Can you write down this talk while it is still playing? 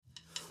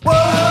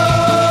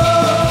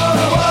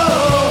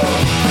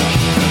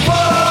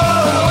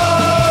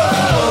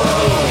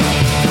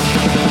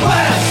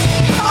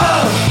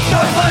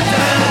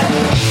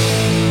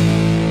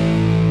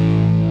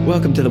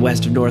Welcome to the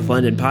West of North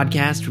London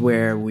podcast,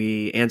 where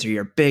we answer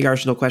your big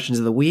Arsenal questions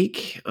of the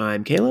week.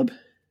 I'm Caleb.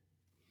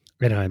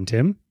 And I'm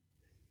Tim.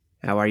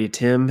 How are you,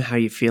 Tim? How are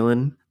you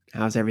feeling?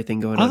 How's everything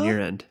going on your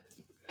end?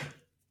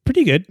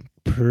 Pretty good.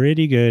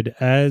 Pretty good.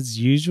 As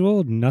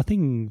usual,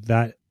 nothing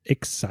that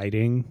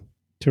exciting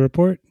to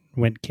report.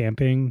 Went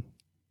camping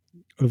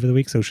over the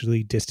week,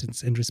 socially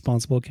distanced and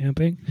responsible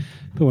camping.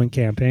 But went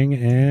camping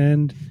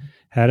and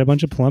had a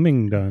bunch of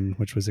plumbing done,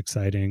 which was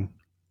exciting.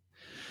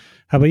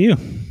 How about you?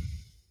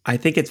 I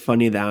think it's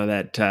funny now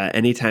that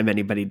anytime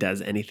anybody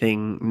does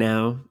anything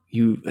now,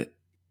 it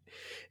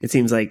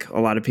seems like a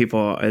lot of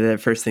people, the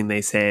first thing they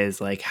say is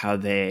like how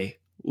they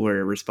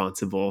were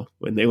responsible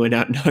when they went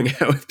out and hung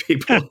out with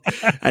people.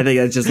 I think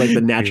that's just like the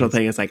natural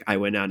thing. It's like, I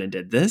went out and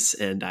did this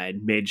and I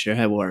made sure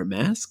I wore a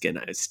mask and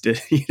I stood,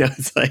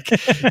 it's like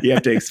you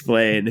have to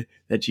explain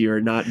that you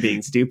are not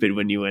being stupid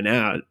when you went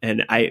out.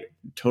 And I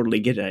totally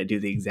get it. I do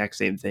the exact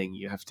same thing.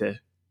 You have to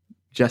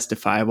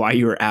justify why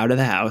you were out of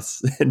the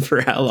house and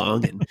for how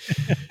long and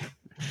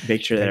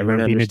make sure that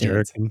everyone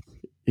understands.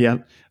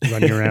 Yep.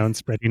 Running around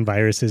spreading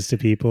viruses to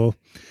people.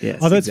 Yes,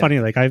 although it's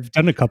funny, like I've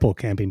done a couple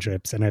camping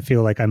trips and I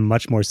feel like I'm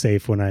much more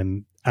safe when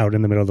I'm out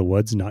in the middle of the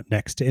woods, not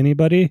next to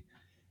anybody,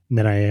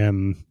 than I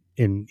am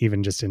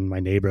even just in my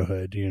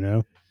neighborhood,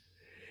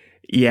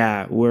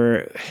 Yeah,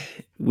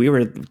 we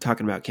were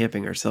talking about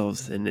camping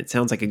ourselves and it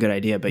sounds like a good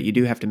idea, but you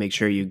do have to make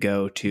sure you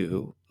go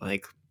to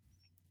like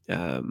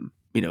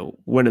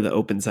one of the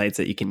open sites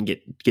that you can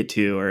get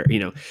to, or,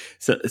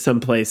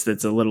 some place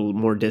that's a little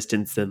more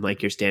distance than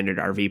like your standard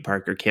RV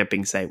park or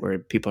camping site where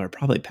people are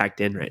probably packed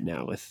in right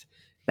now, with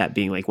that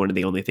being like one of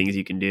the only things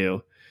you can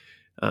do.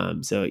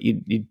 So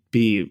you'd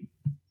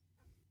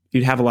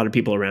have a lot of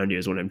people around you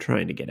is what I'm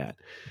trying to get at.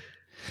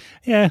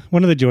 Yeah.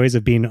 One of the joys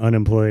of being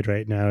unemployed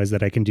right now is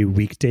that I can do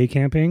weekday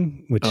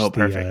camping, which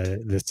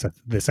perfect.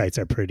 The sites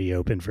are pretty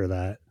open for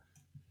that.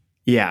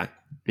 Yeah.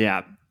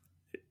 Yeah.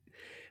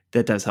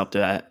 That does help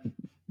to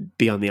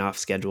be on the off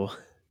schedule.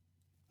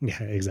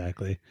 Yeah,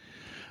 exactly.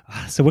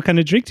 So what kind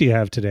of drink do you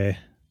have today?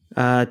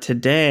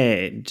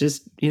 Today,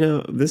 just,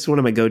 this is one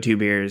of my go-to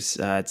beers.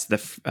 It's the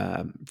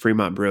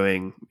Fremont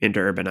Brewing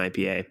Interurban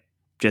IPA.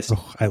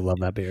 I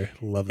love that beer.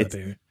 Love that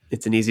beer.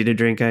 It's an easy to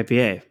drink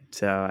IPA.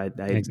 So I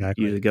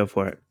usually go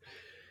for it.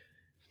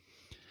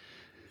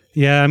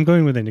 Yeah, I'm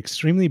going with an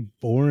extremely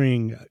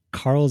boring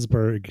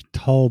Carlsberg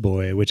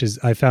Tallboy, which is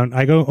I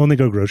only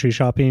go grocery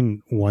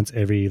shopping once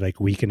every like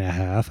week and a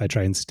half. I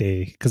try and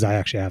stay because I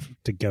actually have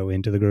to go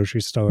into the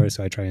grocery store,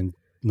 so I try and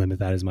limit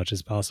that as much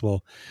as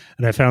possible.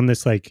 And I found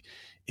this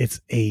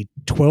it's a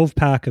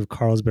 12-pack of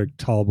Carlsberg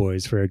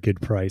Tallboys for a good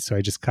price, so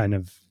I just kind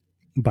of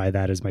buy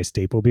that as my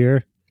staple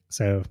beer.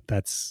 So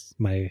that's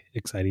my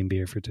exciting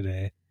beer for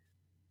today.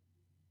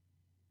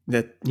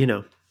 That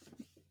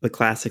the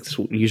classics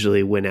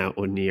usually win out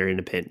when you're in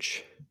a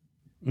pinch.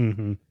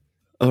 Mm-hmm.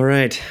 All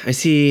right. I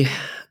see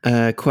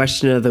a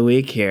question of the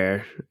week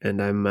here, and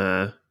I'm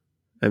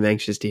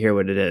anxious to hear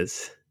what it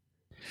is.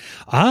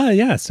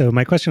 Yeah. So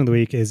my question of the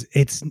week is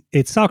it's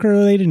soccer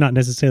related, not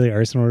necessarily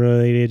Arsenal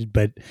related,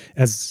 but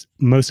as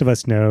most of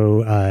us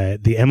know,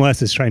 the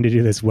MLS is trying to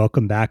do this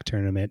welcome back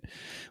tournament,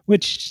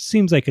 which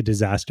seems like a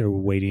disaster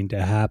waiting to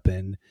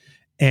happen.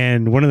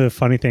 And one of the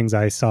funny things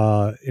I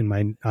saw in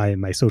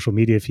my social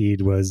media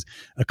feed was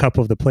a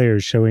couple of the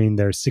players showing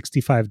their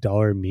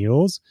 $65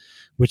 meals,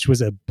 which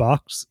was a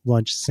box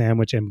lunch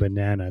sandwich and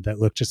banana that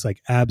looked just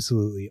like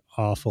absolutely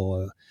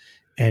awful.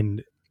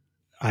 And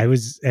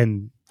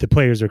the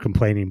players are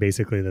complaining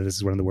basically that this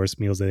is one of the worst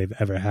meals that they've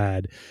ever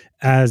had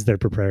as they're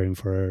preparing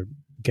for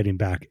getting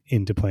back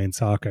into playing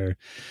soccer.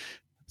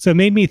 So it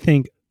made me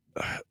think,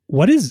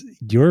 what is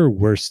your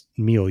worst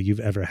meal you've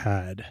ever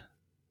had?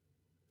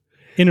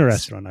 In a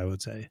restaurant, I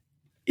would say.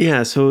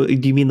 Yeah. So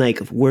do you mean like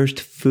worst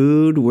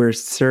food,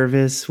 worst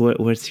service?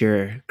 What's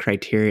your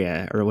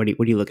criteria, or what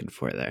are you looking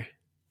for there?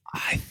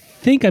 I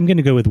think I'm going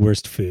to go with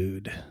worst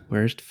food.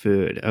 Worst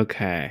food.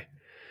 Okay.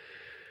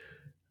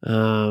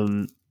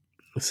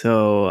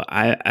 So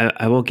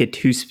I won't get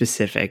too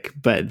specific,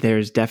 but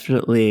there's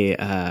definitely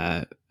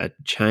a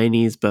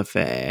Chinese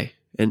buffet.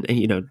 And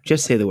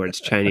just say the words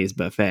Chinese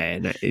buffet,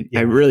 and I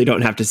really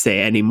don't have to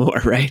say any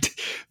more, right?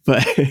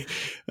 But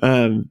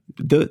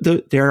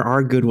there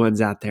are good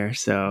ones out there,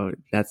 so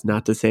that's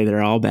not to say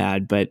they're all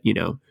bad. But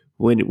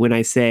when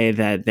I say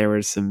that there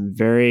was some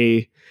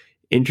very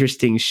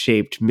interesting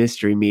shaped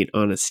mystery meat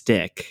on a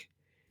stick,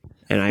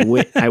 and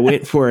I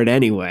went for it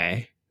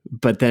anyway.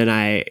 But then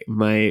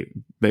my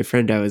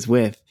friend I was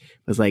with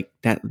was like,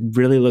 that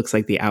really looks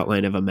like the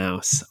outline of a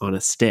mouse on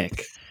a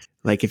stick,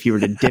 like if you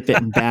were to dip it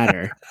in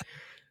batter.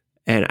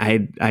 And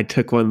I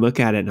took one look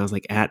at it and I was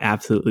like, that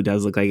absolutely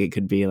does look like it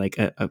could be like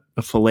a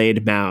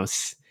filleted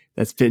mouse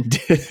that's been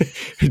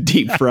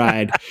deep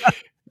fried.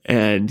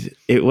 and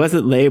it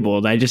wasn't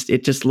labeled.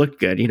 It just looked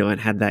good.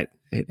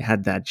 It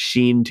had that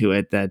sheen to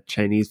it that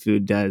Chinese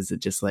food does. It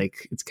just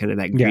like, it's kind of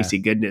that greasy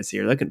goodness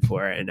you're looking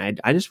for. And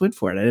I just went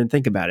for it. I didn't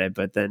think about it.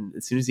 But then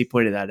as soon as he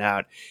pointed that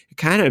out, it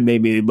kind of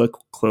made me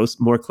look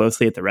more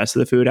closely at the rest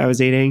of the food I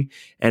was eating.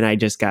 And I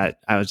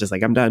was just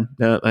like, I'm done.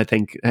 No, I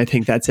think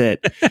that's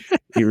it.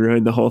 You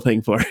ruined the whole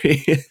thing for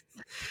me.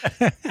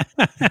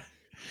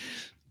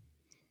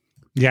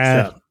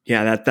 Yeah. So,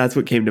 yeah, that's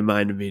what came to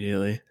mind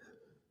immediately.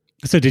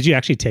 So did you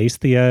actually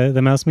taste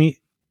the mouse meat?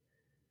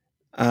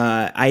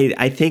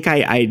 I think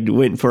I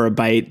went for a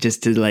bite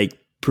just to like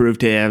prove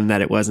to him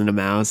that it wasn't a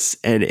mouse,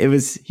 and it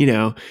was,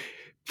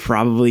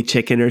 probably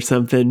chicken or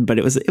something, but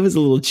it was a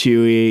little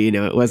chewy.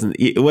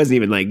 It wasn't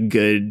even like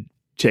good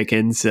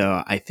chicken.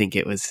 So I think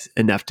it was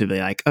enough to be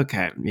like,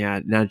 okay,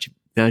 yeah, now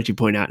that you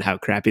point out how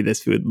crappy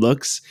this food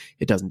looks,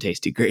 it doesn't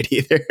taste too great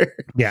either.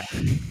 Yeah.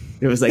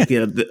 It was like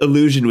the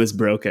illusion was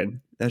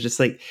broken. I was just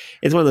like,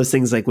 it's one of those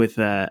things like with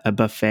a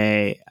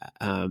buffet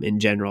in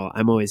general.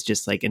 I'm always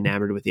just like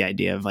enamored with the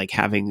idea of like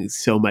having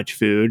so much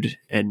food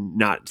and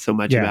not so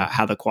much about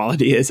how the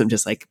quality is. I'm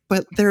just like,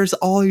 but there's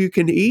all you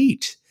can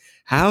eat.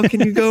 How can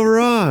you go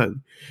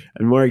wrong?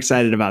 I'm more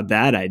excited about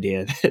that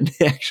idea than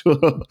the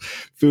actual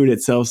food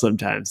itself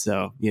sometimes.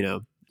 So,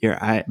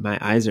 my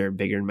eyes are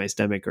bigger than my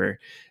stomach, or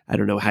I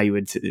don't know how you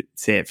would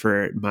say it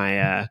for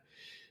my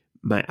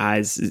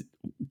eyes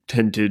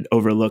tend to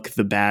overlook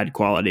the bad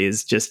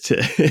qualities just to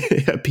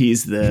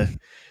appease the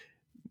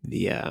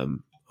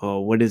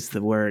what is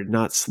the word?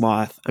 Not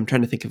sloth. I'm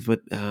trying to think of what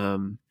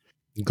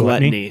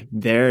gluttony.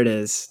 There it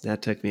is.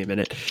 That took me a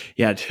minute.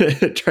 Yeah,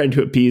 trying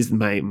to appease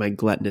my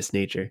gluttonous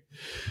nature.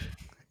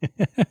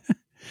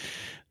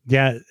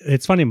 Yeah,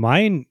 it's funny.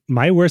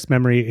 My worst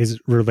memory is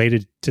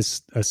related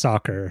to a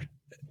soccer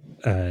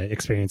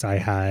experience I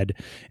had,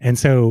 and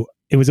so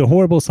it was a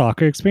horrible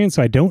soccer experience.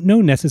 So I don't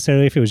know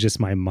necessarily if it was just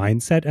my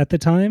mindset at the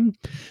time,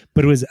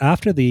 but it was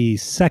after the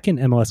second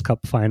MLS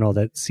Cup final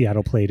that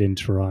Seattle played in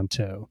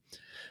Toronto,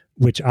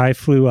 which I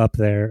flew up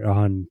there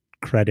on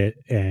credit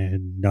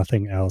and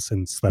nothing else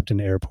and slept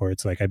in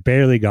airports. Like I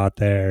barely got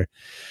there.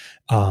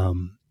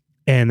 And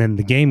then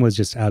the game was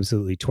just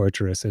absolutely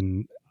torturous.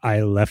 And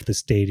I left the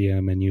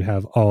stadium and you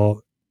have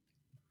all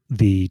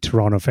the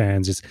Toronto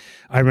fans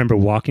I remember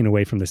walking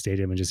away from the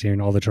stadium and just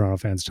hearing all the Toronto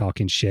fans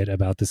talking shit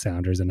about the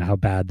Sounders and how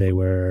bad they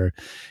were.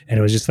 And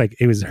it was just like,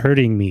 it was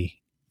hurting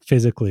me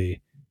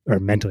physically or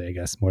mentally, I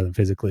guess, more than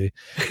physically.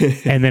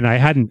 And then I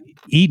hadn't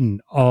eaten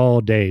all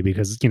day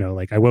because,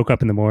 like I woke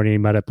up in the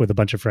morning, met up with a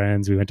bunch of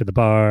friends. We went to the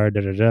bar,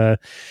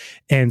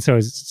 And so I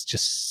was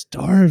just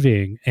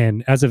starving.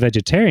 And as a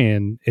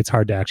vegetarian, it's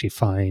hard to actually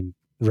find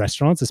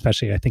restaurants,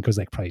 especially I think it was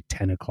like probably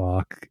 10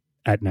 o'clock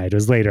at night. It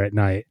was later at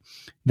night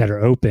that are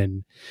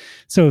open.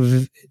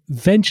 So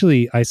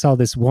eventually I saw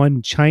this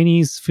one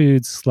Chinese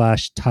food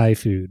 / Thai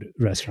food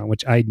restaurant,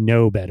 which I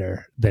know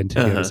better than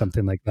to go to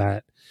something like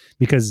that,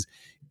 because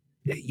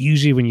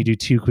usually when you do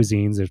two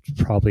cuisines, there's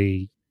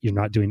probably, you're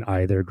not doing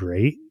either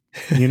great,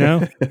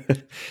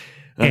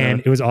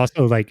 And it was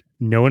also like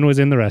no one was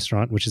in the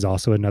restaurant, which is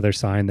also another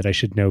sign that I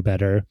should know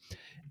better.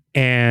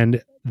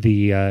 And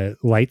the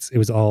lights, it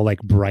was all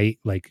like bright,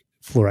 like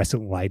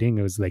fluorescent lighting.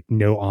 It was like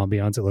no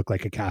ambiance. It looked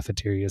like a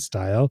cafeteria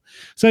style.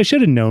 So I should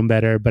have known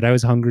better, but I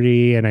was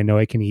hungry and I know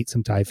I can eat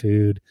some Thai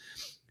food.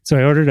 So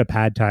I ordered a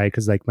pad Thai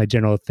because like my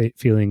general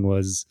feeling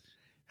was,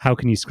 how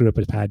can you screw up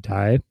a pad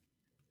Thai?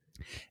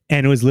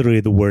 And it was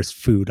literally the worst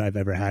food I've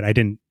ever had. I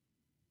didn't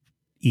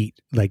eat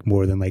like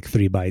more than like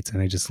 3 bites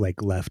and I just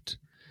like left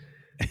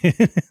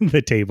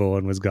the table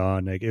and was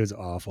gone. Like it was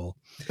awful.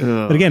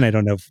 But again, I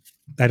don't know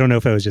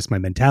if it was just my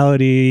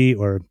mentality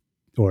or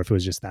if it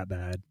was just that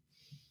bad.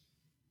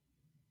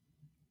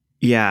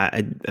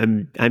 Yeah,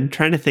 I'm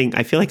trying to think.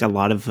 I feel like a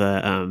lot of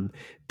the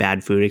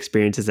bad food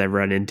experiences I've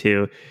run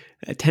into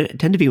tend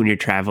to be when you're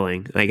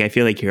traveling. Like I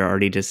feel like you're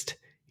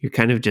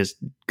kind of just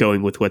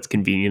going with what's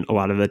convenient a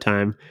lot of the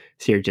time.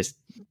 So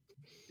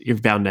you're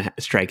bound to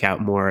strike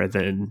out more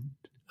often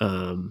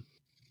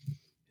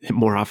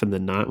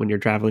than not when you're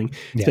traveling,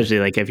 especially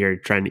like if you're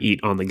trying to eat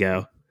on the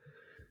go.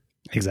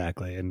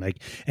 Exactly. And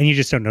you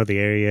just don't know the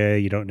area.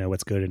 You don't know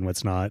what's good and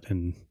what's not.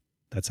 And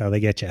that's how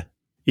they get you.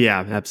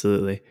 Yeah,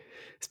 absolutely.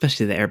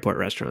 Especially the airport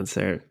restaurants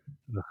there.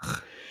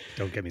 Ugh,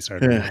 don't get me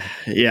started.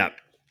 Yeah.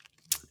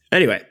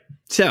 Anyway,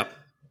 so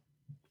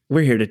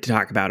we're here to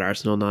talk about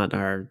Arsenal, not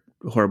our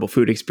horrible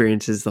food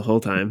experiences the whole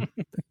time.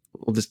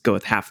 We'll just go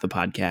with half the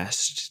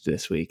podcast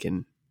this week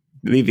and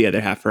leave the other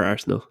half for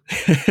Arsenal.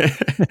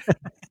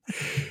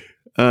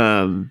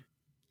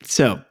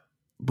 So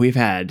we've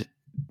had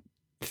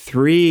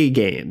 3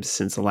 games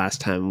since the last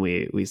time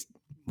we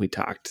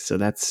talked. So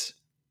that's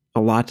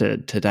a lot to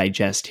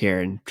digest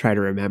here and try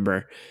to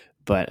remember.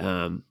 But,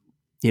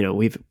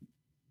 we've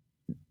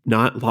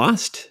not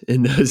lost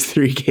in those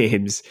 3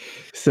 games.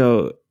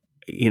 So,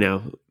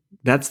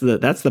 that's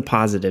the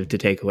positive to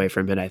take away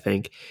from it, I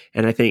think.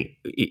 And I think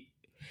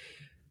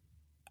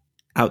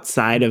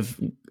outside of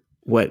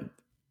what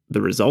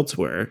the results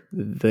were,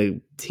 the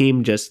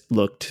team just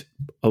looked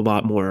a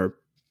lot more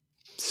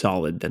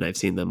solid than I've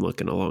seen them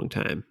look in a long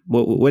time.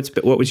 What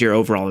was your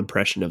overall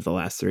impression of the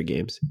last 3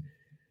 games?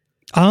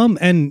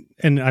 And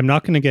I'm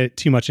not going to get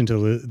too much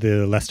into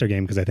the Leicester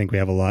game because I think we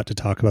have a lot to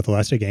talk about the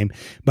Leicester game.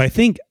 But I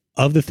think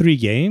of the 3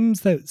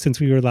 games that since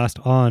we were last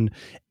on,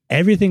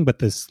 everything but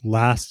the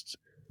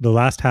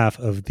last half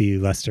of the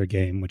Leicester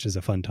game, which is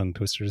a fun tongue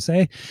twister to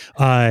say,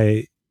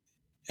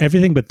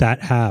 everything but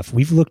that half,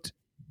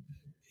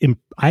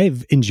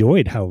 I've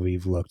enjoyed how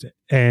we've looked.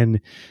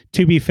 And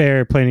to be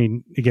fair,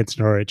 playing against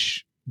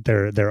Norwich,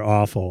 they're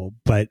awful.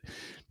 But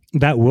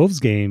that Wolves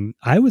game,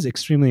 I was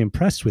extremely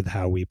impressed with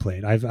how we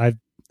played.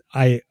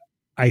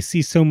 I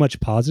see so much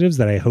positives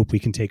that I hope we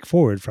can take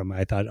forward from.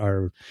 I thought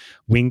our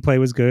wing play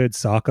was good.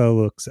 Saka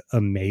looks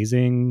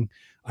amazing.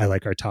 I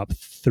like our top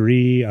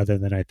 3, other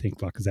than I think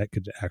Lacazette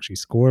could actually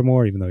score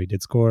more, even though he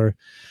did score.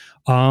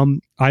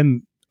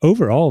 I'm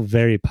overall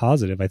very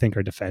positive. I think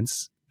our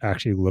defense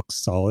actually looks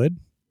solid.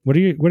 What are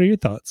your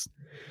thoughts?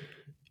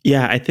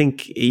 Yeah, I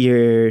think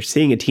you're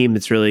seeing a team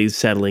that's really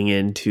settling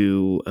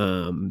into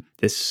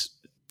this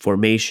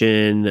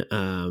formation,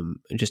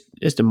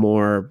 just a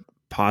more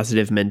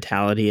positive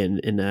mentality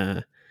and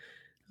a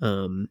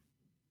kind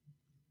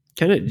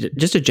of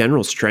just a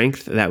general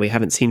strength that we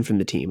haven't seen from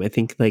the team. I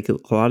think like a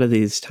lot of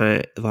these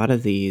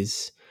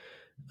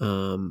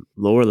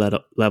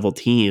lower level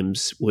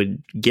teams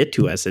would get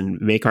to us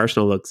and make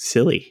Arsenal look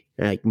silly,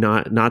 like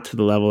not to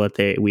the level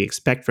that we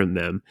expect from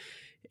them.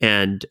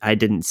 And I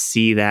didn't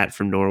see that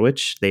from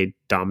Norwich. They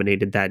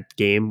dominated that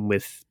game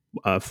with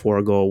a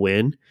 4-goal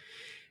win.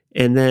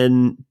 And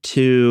then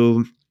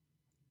to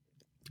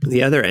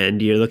the other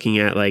end, you're looking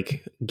at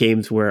like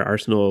games where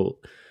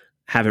Arsenal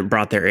haven't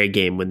brought their A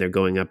game when they're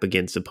going up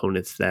against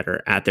opponents that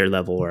are at their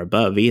level or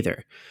above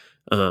either.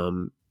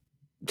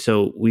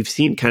 So we've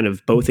seen kind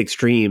of both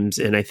extremes,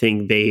 and I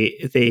think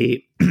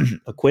they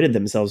acquitted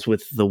themselves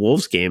with the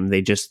Wolves game.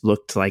 They just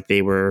looked like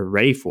they were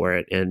ready for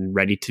it and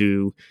ready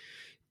to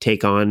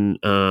take on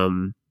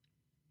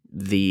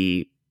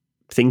the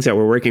things that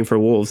were working for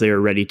Wolves. They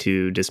were ready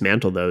to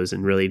dismantle those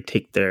and really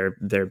take their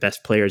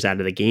best players out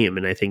of the game.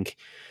 And I think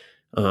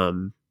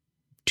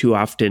too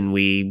often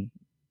we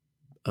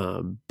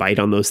bite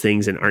on those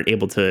things and aren't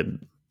able to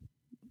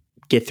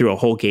get through a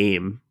whole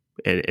game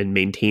and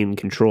maintain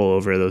control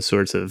over those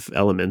sorts of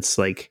elements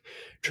like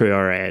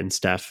Traore and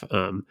stuff.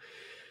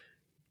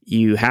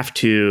 You have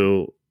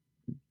to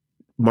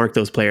mark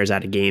those players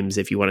out of games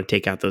if you want to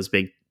take out those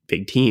big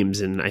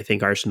teams. And I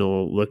think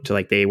Arsenal looked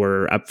like they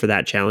were up for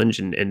that challenge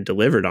and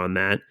delivered on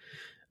that.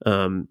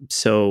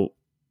 So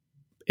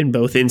in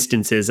both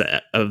instances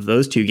of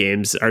those 2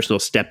 games, Arsenal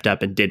stepped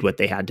up and did what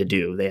they had to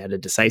do. They had a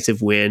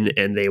decisive win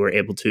and they were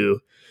able to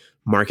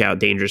mark out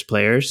dangerous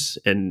players.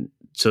 And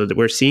so that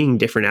we're seeing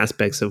different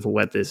aspects of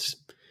what this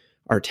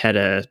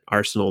Arteta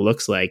Arsenal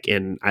looks like.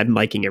 And I'm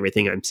liking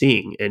everything I'm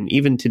seeing. And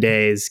even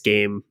today's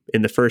game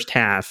in the first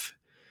half,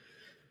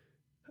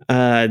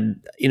 they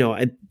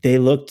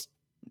looked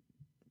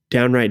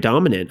downright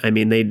dominant. I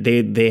mean,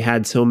 they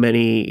had so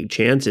many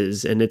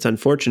chances, and it's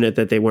unfortunate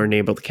that they weren't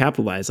able to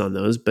capitalize on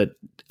those. But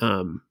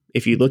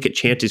if you look at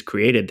chances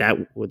created,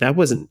 that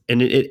wasn't,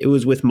 and it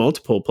was with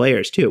multiple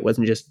players too. It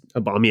wasn't just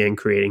Aubameyang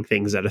creating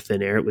things out of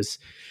thin air. It was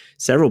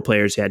several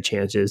players who had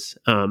chances.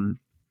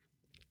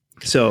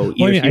 So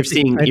you're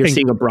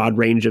seeing a broad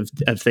range of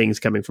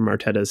things coming from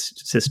Arteta's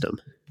system.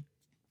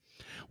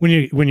 When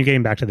you're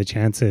getting back to the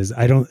chances,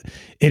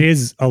 it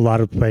is a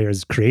lot of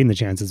players creating the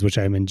chances, which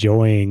I'm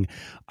enjoying.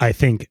 I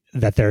think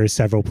that there are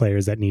several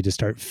players that need to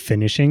start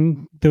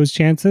finishing those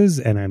chances.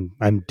 And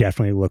I'm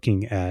definitely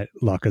looking at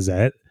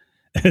Lacazette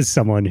as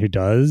someone who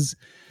does.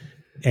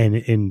 And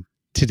in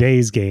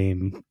today's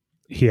game,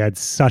 he had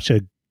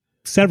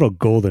several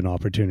golden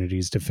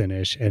opportunities to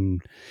finish.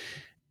 And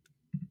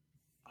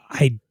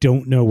I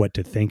don't know what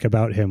to think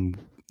about him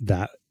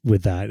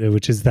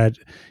which is that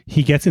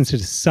he gets into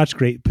such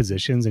great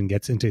positions and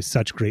gets into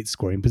such great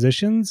scoring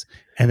positions.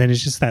 And then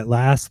it's just that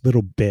last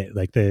little bit,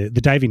 like the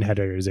diving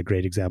header is a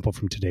great example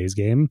from today's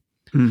game,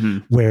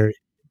 where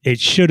it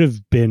should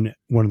have been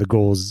one of the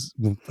goals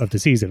of the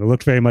season. It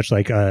looked very much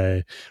like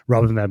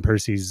Robin Van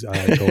Persie's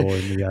goal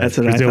in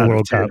the Brazil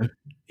World Cup.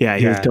 Yeah,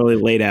 he was totally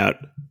laid out.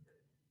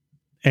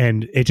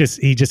 And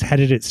he just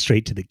headed it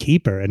straight to the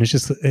keeper. And it's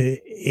just,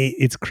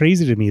 it's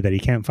crazy to me that he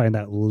can't find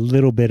that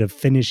little bit of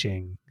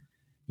finishing,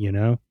 you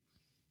know?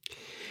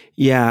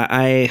 Yeah,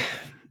 I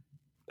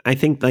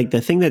think like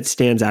the thing that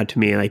stands out to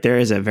me, like there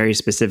is a very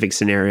specific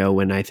scenario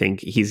when I think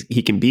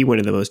he can be one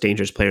of the most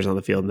dangerous players on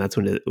the field. And that's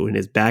when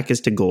his back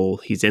is to goal,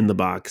 he's in the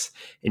box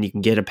and you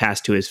can get a pass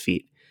to his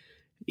feet.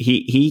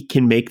 He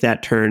can make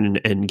that turn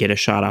and get a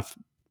shot off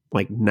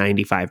like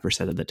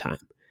 95% of the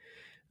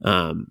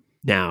time.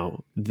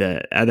 Now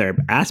the other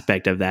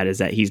aspect of that is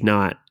that he's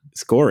not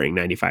scoring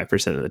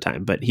 95% of the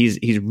time, but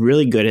he's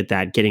really good at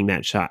that, getting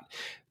that shot.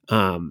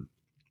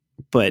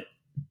 But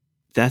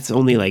that's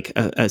only like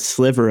a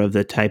sliver of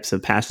the types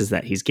of passes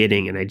that he's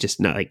getting. And I just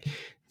not like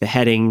the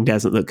heading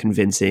doesn't look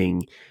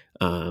convincing.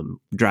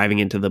 Driving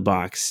into the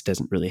box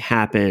doesn't really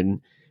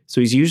happen. So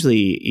he's usually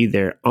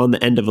either on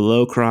the end of a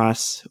low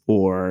cross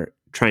or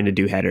trying to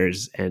do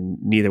headers, and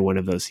neither one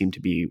of those seem to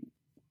be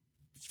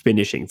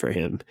finishing for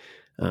him.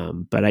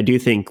 But I do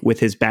think with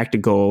his back to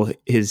goal,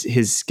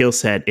 his skill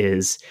set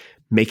is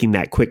making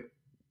that quick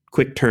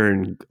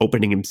turn,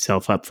 opening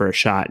himself up for a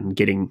shot, and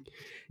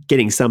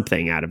getting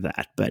something out of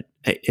that. But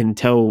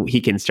until he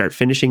can start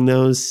finishing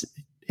those,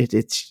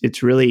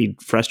 it's really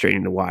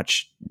frustrating to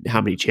watch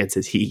how many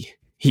chances he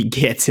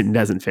gets and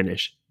doesn't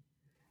finish.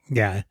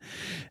 Yeah,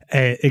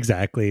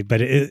 exactly.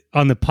 But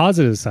on the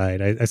positive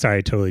side,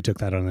 I totally took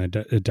that on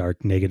a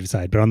dark negative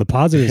side. But on the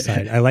positive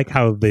side, I like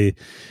how the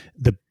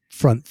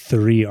front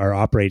three are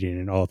operating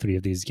in all three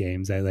of these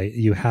games.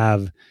 You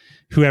have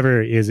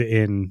whoever is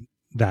in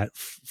that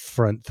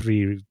front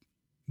three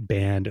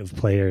band of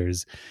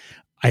players,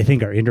 I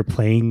think, are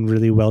interplaying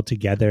really well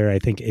together. I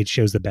think it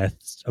shows the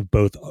best of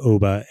both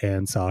Oba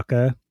and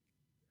Saka.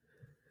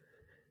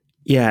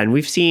 Yeah, and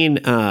we've seen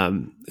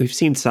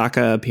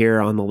Saka appear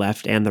on the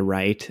left and the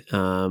right.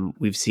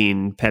 We've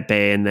seen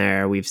Pepe in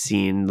there. We've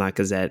seen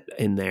Lacazette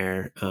in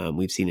there.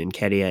 We've seen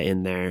Nketiah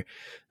in there.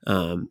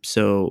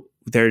 So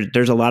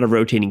there's a lot of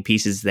rotating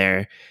pieces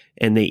there,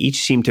 and they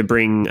each seem to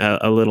bring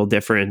a little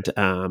different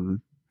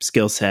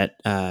skill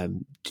set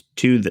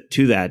to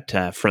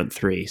that front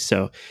three.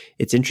 So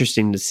it's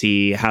interesting to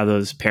see how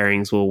those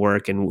pairings will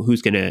work and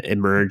who's going to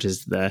emerge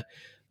as the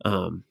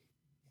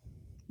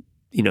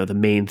the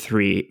main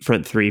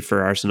front three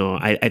for Arsenal.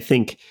 I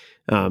think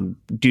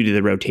due to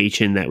the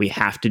rotation that we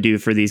have to do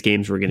for these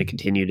games, we're going to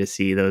continue to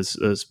see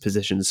those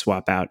positions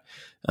swap out,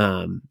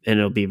 and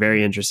it'll be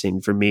very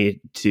interesting for me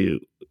to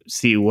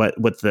see what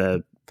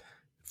the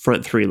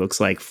front three looks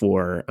like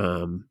for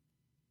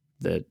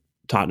the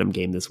Tottenham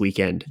game this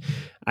weekend.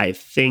 I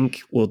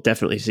think we'll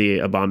definitely see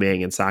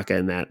Aubameyang and Saka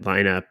in that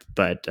lineup,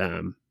 but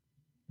do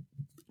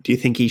you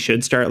think he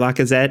should start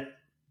Lacazette?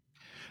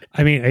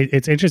 I mean,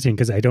 it's interesting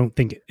because I don't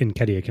think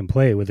Nketiah can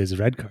play with his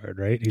red card,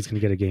 right? He's going to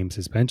get a game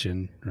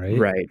suspension, right?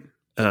 Right.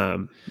 I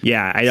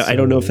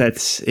don't know if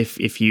that's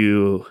if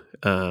you.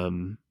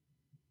 I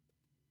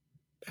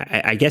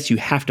guess you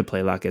have to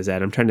play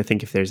Lacazette. I'm trying to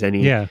think if there's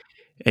any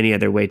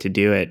other way to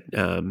do it.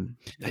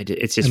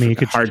 It's just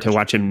hard to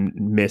watch him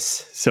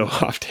miss so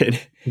often.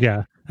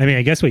 Yeah, I mean,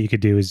 I guess what you could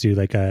do is do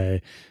like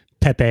a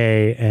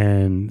Pepe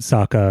and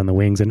Saka on the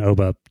wings and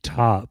Oba up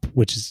top,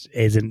 which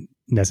isn't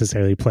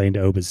necessarily playing to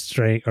Oba's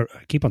strength, or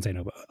I keep on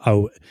saying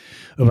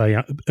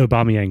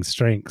Aubameyang's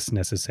strengths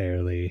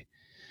necessarily.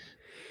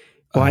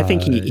 Well, I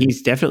think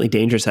he's definitely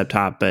dangerous up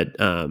top, but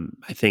I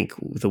think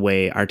the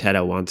way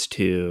Arteta wants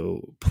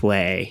to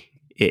play,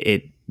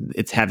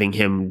 it's having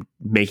him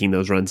making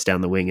those runs down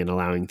the wing and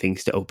allowing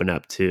things to open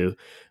up to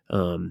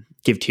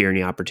give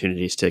Tierney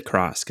opportunities to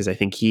cross, because I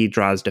think he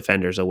draws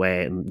defenders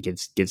away and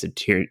gives a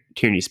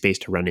Tierney space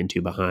to run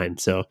into behind.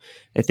 So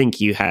I think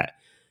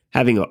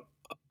having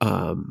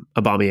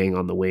Aubameyang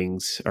on the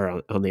wings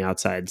or on the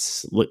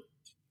outsides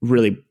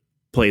really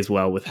plays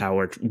well with how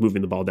we're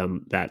moving the ball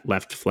down that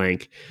left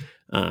flank.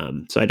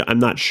 So I'm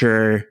not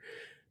sure.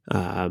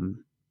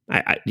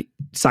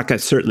 Saka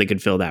certainly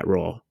could fill that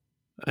role,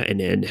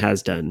 and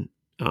has done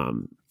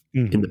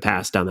in the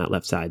past down that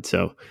left side.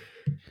 So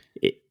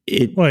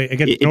it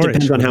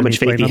depends on how much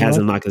faith he has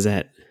in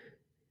Lacazette.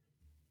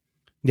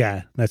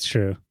 Yeah, that's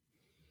true.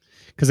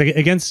 Because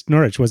against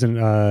Norwich, wasn't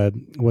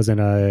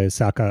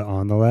Saka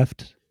on the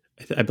left?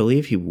 I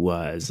believe he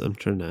was. I'm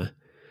trying to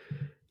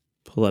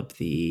pull up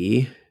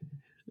the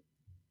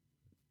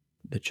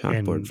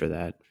chalkboard for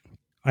that.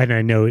 And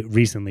I know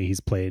recently he's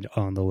played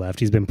on the left.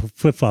 He's been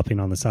flip-flopping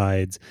on the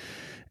sides.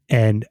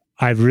 And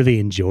I've really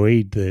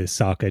enjoyed the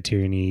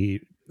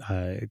Saka-Tierney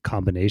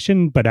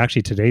combination. But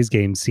actually today's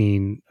game,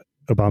 seeing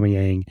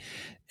Aubameyang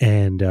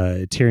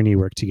and Tierney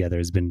work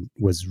together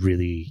was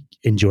really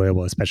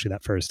enjoyable, especially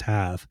that first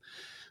half.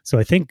 So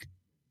I think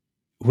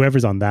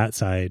whoever's on that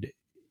side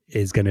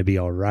is going to be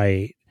all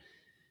right.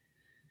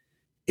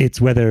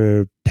 It's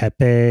whether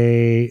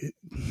Pepe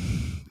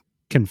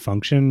can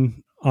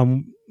function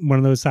on one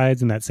of those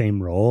sides in that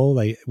same role.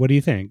 Like, what do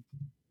you think?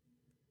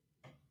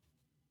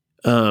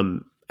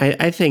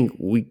 I think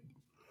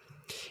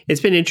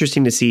it's been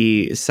interesting to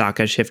see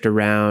Saka shift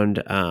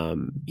around.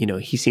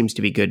 He seems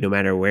to be good no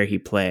matter where he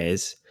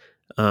plays.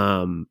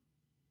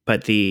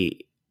 But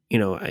it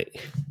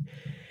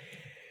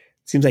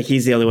seems like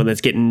he's the only one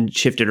that's getting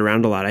shifted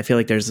around a lot. I feel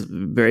like there's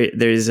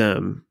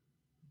a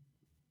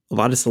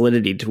lot of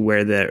solidity to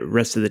where the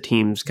rest of the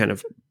team's kind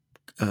of,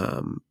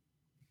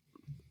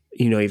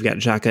 you've got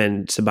Xhaka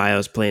and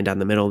Ceballos playing down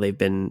the middle. They've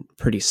been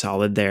pretty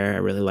solid there. I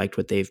really liked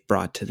what they've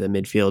brought to the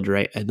midfield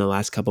right in the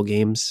last couple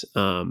games.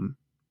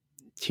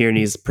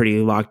 Tierney's pretty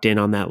locked in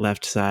on that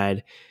left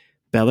side.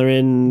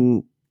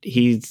 Bellerin,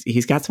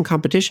 he's got some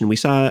competition. We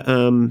saw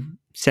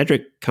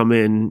Cedric come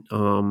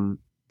in.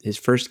 His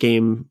first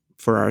game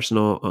for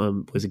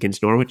Arsenal was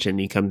against Norwich, and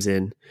he comes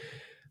in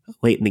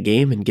late in the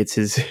game and gets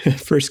his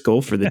first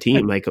goal for the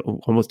team, like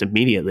almost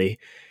immediately.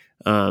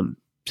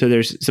 So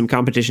there's some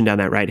competition down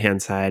that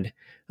right-hand side.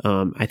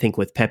 I think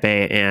with Pepe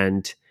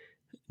and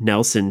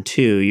Nelson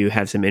too, you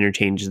have some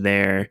interchange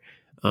there.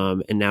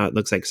 And now it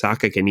looks like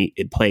Saka can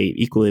play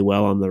equally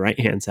well on the right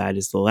hand side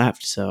as the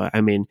left. So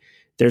I mean,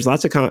 there's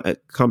lots of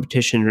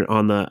competition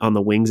on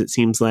the wings. It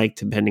seems like,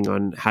 depending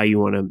on how you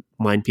want to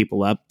line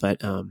people up,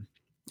 but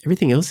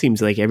everything else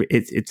seems like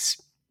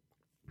it's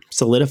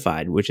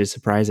solidified, which is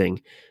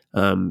surprising.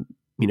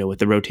 With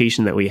the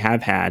rotation that we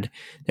have had,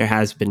 there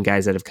has been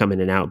guys that have come in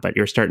and out, but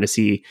you're starting to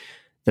see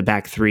the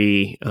back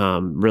three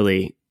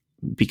really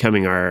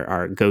becoming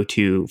our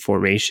go-to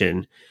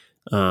formation.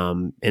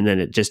 And then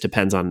it just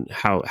depends on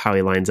how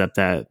he lines up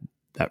that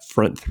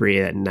front three,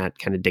 and that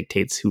kind of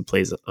dictates who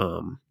plays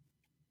on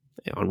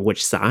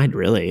which side,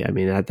 really. I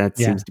mean, that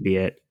seems to be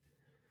it.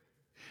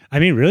 I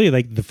mean, really,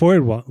 like the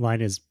forward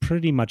line is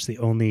pretty much the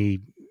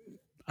only,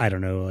 I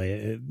don't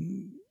know,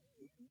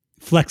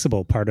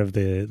 flexible part of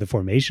the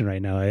formation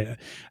right now. I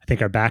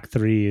think our back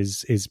three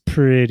is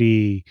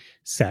pretty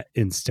set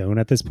in stone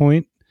at this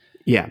point.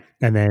 Yeah.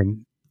 And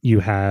then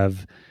you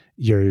have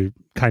your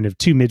kind of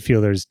two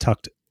midfielders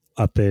tucked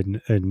up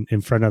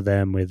in front of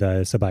them with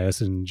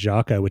Ceballos and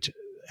Xhaka, which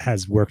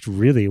has worked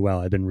really well.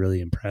 I've been really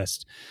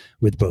impressed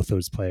with both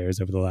those players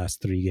over the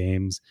last 3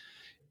 games.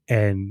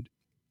 And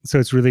so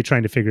it's really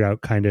trying to figure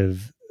out kind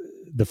of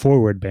the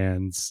forward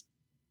bands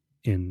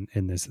in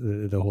this,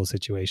 the whole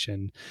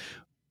situation.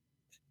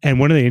 And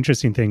one of the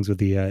interesting things with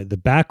the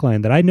back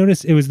line that I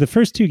noticed, it was the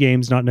first 2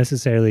 games, not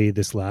necessarily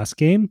this last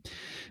game,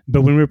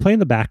 but when we were playing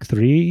the back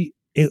three,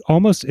 it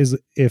almost is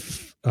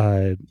if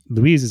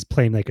Luiz is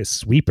playing like a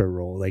sweeper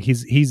role. Like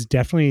he's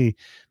definitely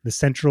the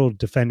central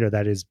defender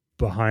that is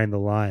behind the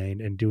line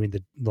and doing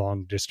the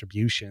long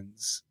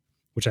distributions,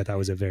 which I thought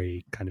was a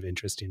very kind of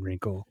interesting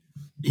wrinkle.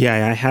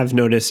 Yeah, I have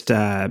noticed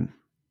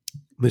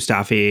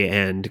Mustafi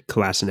and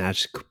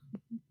Kolasinac,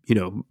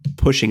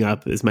 pushing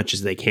up as much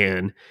as they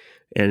can.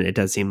 And it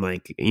does seem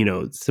like,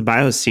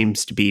 Ceballos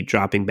seems to be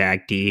dropping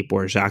back deep,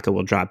 or Xhaka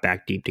will drop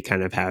back deep to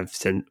kind of have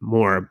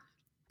more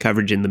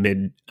coverage in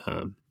the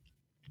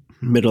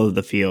middle of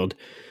the field.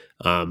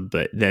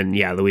 But then,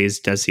 Luiz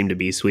does seem to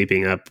be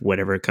sweeping up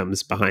whatever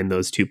comes behind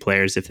those 2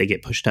 players if they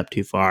get pushed up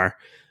too far.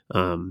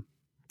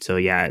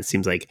 It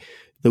seems like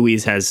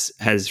Luiz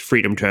has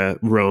freedom to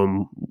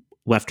roam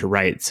left to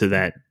right, so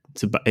that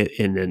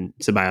and then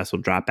Ceballos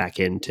will drop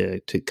back in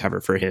to cover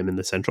for him in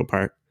the central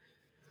part.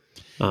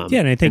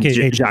 And I think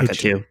Xhaka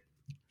too.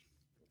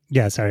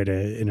 Yeah, sorry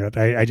to interrupt.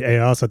 I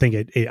also think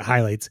it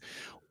highlights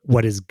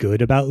what is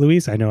good about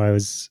Luiz. I know I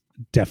was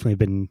definitely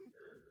been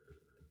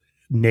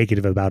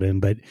negative about him,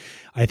 but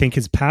I think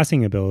his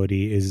passing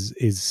ability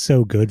is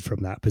so good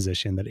from that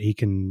position that he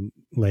can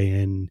lay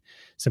in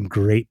some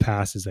great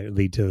passes that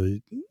lead to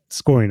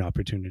scoring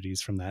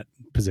opportunities from that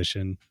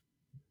position.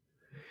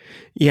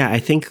 Yeah, I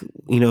think,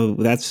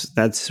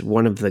 that's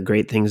one of the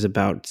great things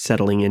about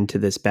settling into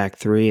this back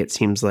three. It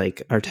seems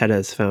like Arteta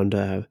has found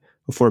a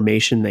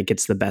formation that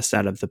gets the best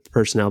out of the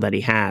personnel that he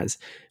has.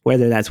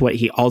 Whether that's what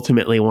he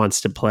ultimately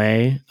wants to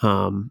play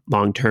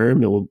long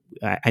term,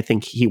 I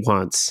think he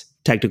wants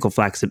technical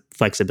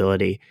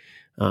flexibility.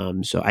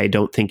 So I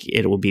don't think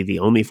it will be the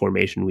only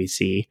formation we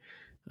see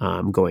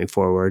going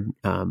forward.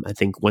 I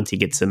think once he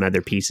gets some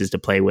other pieces to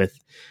play with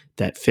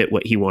that fit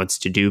what he wants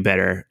to do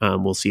better,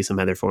 we'll see some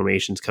other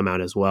formations come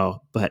out as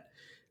well. But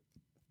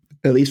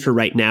at least for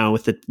right now,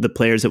 with the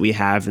players that we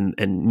have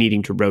and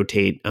needing to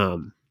rotate,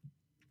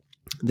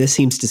 this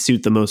seems to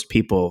suit the most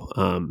people.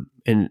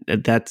 And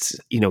that's,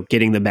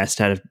 getting the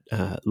best out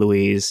of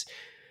Luiz,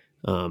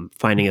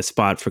 finding a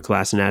spot for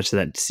Kolasinac so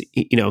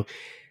that,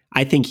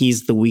 I think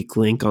he's the weak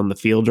link on the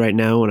field right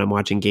now. When I'm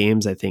watching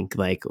games, I think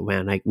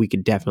we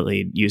could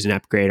definitely use an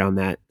upgrade on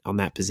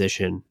that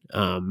position.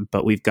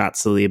 But we've got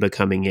Saliba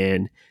coming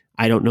in.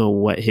 I don't know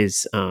what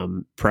his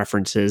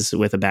preference is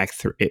with a back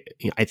three.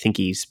 I think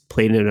he's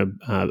played in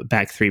a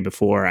back three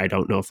before. I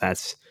don't know if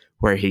that's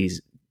where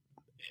he's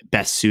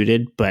best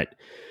suited, but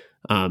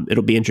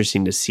it'll be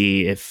interesting to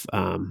see if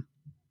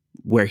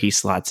where he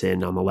slots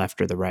in on the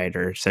left or the right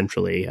or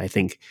centrally. I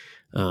think.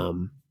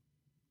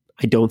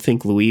 I don't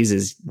think Luiz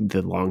is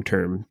the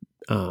long-term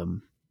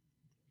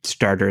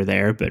starter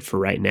there, but for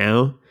right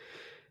now,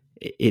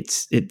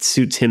 it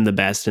suits him the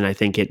best, and I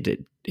think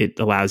it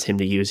allows him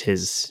to use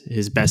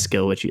his best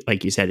skill, which,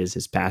 like you said, is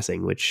his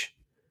passing, which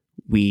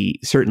we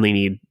certainly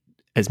need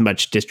as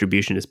much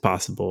distribution as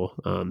possible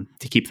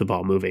to keep the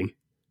ball moving.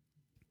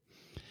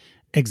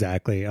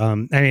 Exactly.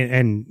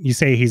 And you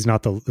say he's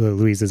not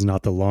Luiz is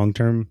not the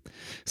long-term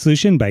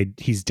solution, but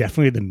he's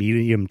definitely the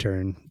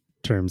medium-term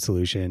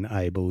solution,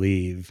 I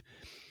believe.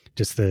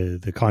 Just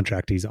the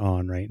contract he's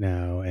on right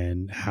now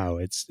and how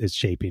it's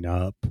shaping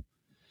up.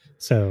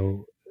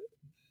 So,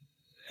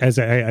 as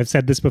I've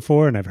said this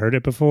before and I've heard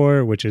it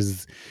before, which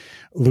is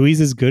Luiz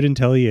is good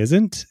until he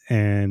isn't,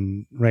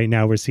 and right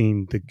now we're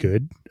seeing the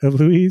good of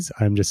Luiz.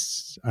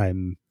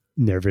 I'm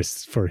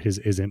nervous for his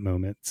isn't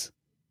moments.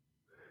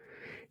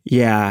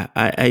 Yeah,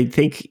 I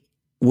think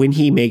when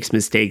he makes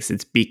mistakes,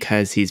 it's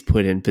because he's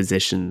put in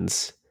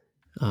positions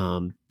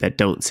that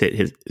don't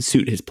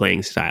suit his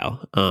playing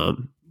style.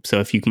 So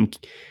if you can,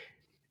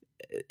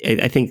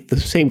 I think the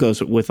same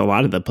goes with a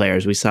lot of the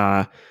players we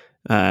saw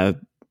in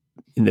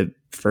the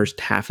first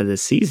half of the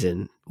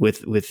season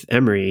with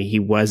Emery. He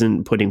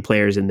wasn't putting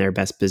players in their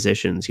best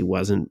positions. He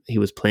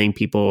was playing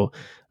people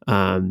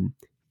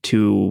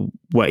to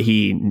what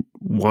he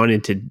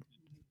wanted to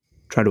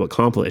try to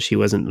accomplish. He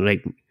wasn't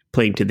like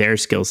playing to their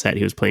skill set.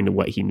 He was playing to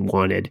what he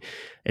wanted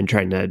and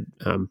trying to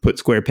put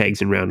square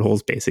pegs in round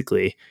holes,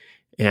 basically.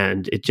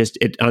 And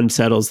it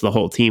unsettles the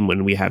whole team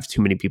when we have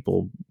too many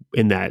people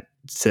in that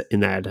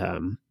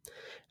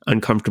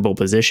uncomfortable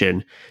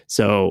position.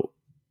 So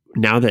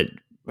now that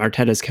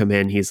Arteta's come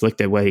in, he's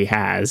looked at what he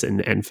has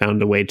and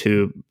found a way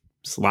to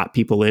slot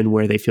people in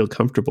where they feel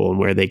comfortable and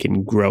where they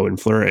can grow and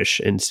flourish,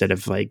 instead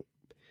of like,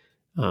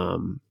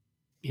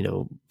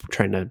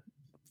 trying to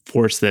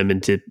force them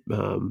into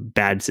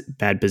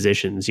bad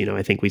positions.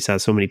 I think we saw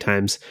so many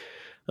times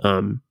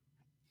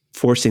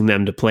forcing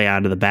them to play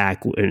out of the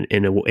back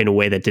in a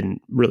way that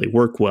didn't really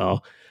work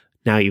well.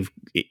 Now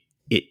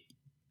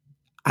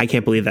I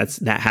can't believe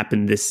that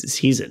happened this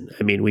season.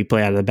 I mean, we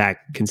play out of the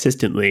back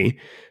consistently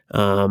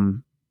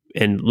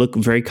and look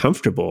very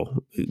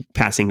comfortable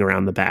passing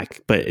around the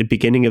back. But at the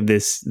beginning of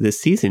this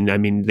season, I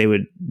mean, they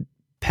would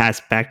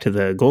pass back to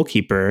the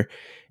goalkeeper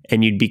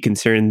and you'd be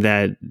concerned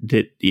that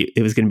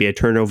it was going to be a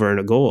turnover and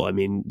a goal. I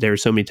mean, there were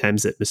so many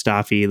times that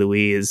Mustafi,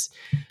 Luiz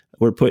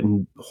were put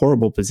in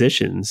horrible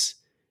positions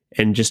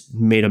and just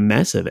made a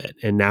mess of it.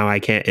 And now I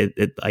can't,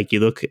 like, you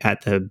look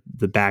at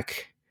the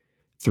back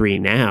three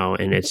now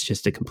and it's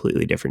just a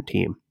completely different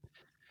team.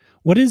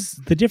 What is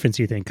the difference,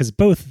 you think? Because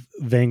both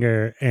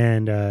Wenger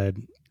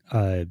and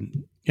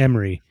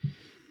Emery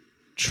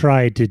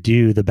tried to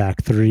do the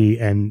back three,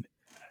 and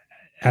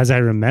as I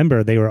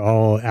remember, they were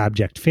all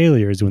abject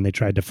failures when they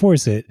tried to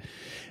force it.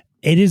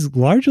 It is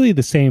largely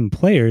the same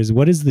players.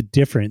 What is the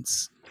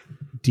difference,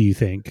 do you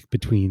think,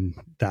 between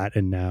that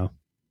and now?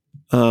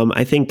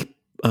 I think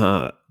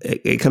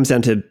it comes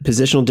down to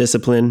positional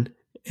discipline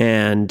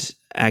and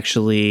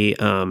actually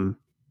kind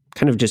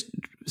of just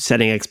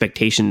setting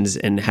expectations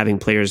and having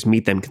players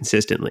meet them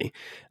consistently.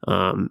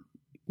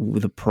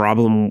 The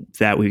problem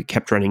that we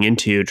kept running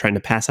into trying to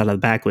pass out of the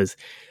back was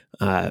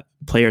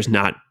players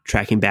not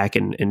tracking back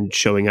and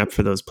showing up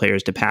for those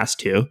players to pass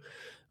to,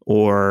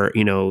 or,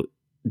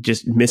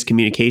 just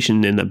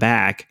miscommunication in the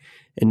back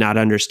and not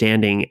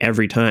understanding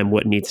every time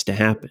what needs to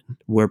happen,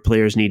 where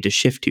players need to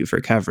shift to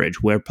for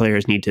coverage, where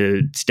players need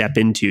to step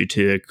into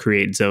to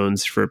create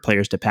zones for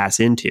players to pass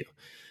into.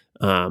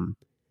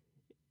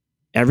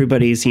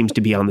 Everybody seems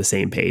to be on the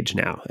same page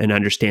now and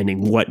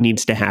understanding what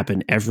needs to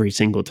happen every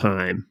single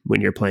time when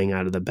you're playing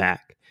out of the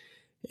back.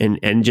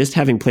 And just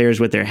having players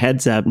with their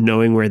heads up,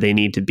 knowing where they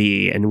need to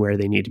be and where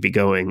they need to be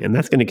going. And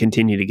that's going to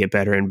continue to get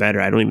better and better.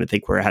 I don't even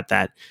think we're at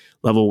that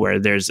level where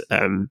there's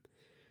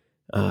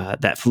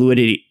that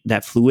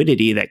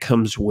fluidity that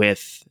comes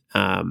with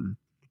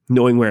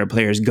knowing where a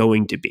player is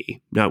going to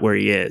be, not where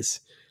he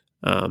is.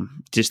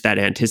 Just that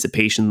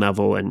anticipation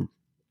level, and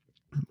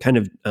kind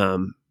of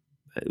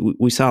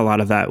we saw a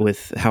lot of that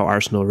with how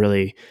Arsenal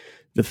really,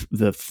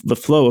 the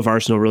flow of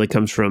Arsenal really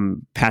comes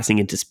from passing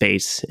into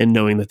space and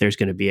knowing that there's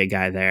going to be a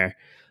guy there.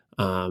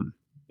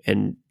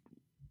 And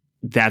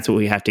that's what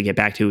we have to get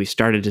back to. We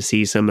started to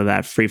see some of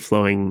that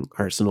free-flowing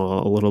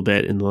Arsenal a little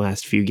bit in the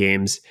last few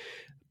games,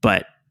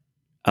 but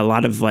a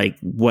lot of like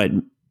what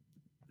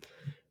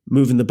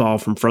moving the ball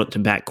from front to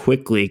back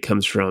quickly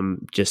comes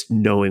from just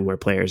knowing where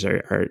players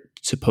are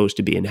supposed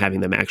to be and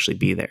having them actually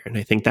be there. And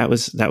I think that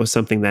was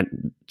something that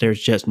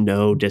there's just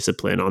no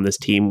discipline on this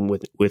team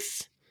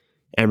with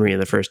Emery in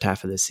the first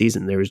half of the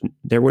season.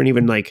 There weren't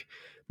even like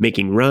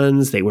making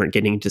runs. They weren't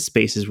getting into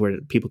spaces where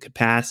people could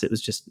pass. It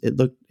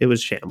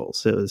was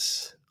shambles. It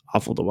was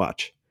awful to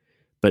watch.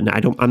 But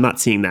I'm not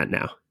seeing that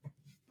now.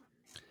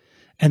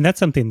 And that's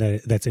something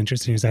that's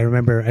interesting. Is I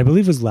remember, I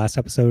believe it was last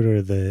episode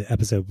or the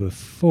episode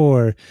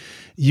before,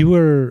 you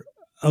were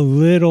a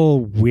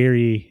little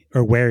wary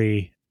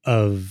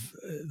of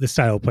the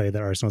style of play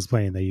that Arsenal was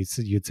playing. That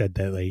you'd said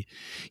that like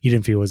you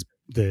didn't feel was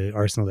the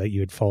Arsenal that you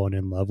had fallen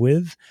in love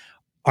with.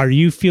 Are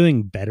you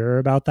feeling better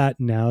about that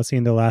now,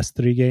 seeing the last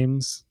 3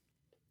 games?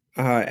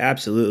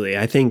 Absolutely.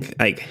 I think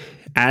like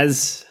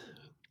as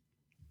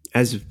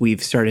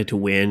we've started to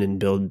win and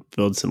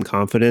build some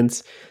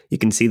confidence, you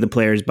can see the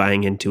players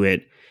buying into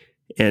it.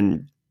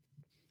 And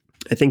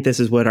I think this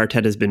is what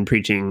Arteta's been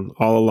preaching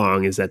all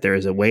along, is that there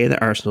is a way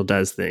that Arsenal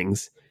does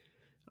things.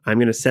 I'm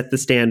going to set the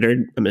standard.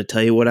 I'm going to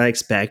tell you what I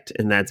expect,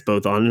 and that's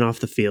both on and off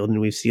the field. And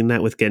we've seen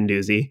that with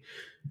Guendouzi,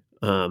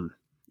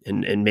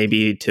 and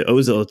maybe to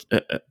Ozil,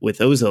 with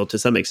Ozil to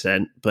some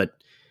extent. But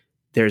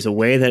there's a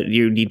way that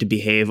you need to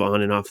behave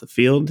on and off the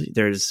field.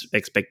 There's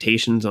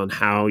expectations on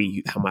how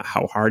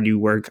hard you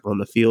work on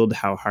the field,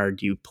 how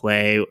hard you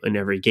play in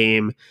every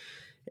game.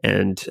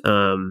 And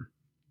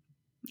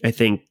I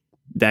think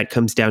that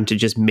comes down to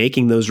just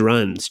making those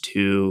runs,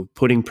 to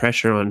putting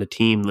pressure on the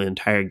team the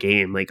entire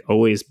game, like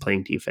always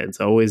playing defense,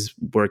 always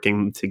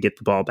working to get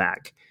the ball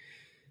back.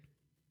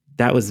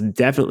 That was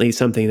definitely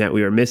something that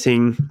we were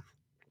missing.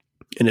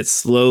 And it's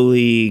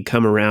slowly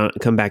come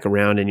back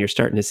around, and you're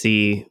starting to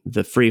see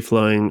the free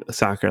flowing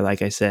soccer.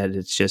 Like I said,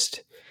 it's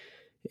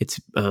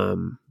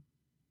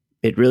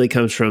it really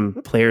comes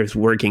from players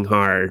working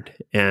hard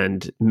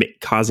and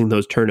causing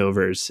those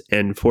turnovers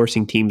and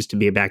forcing teams to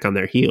be back on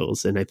their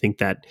heels. And I think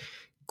that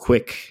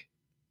quick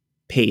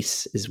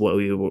pace is what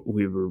we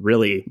were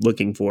really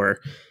looking for.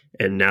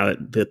 And now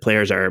that the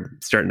players are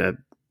starting to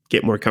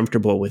get more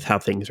comfortable with how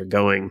things are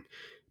going,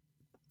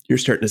 you're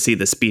starting to see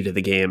the speed of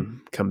the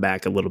game come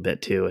back a little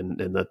bit too. And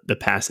the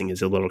passing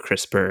is a little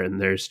crisper,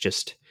 and there's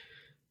just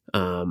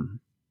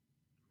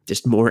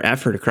more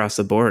effort across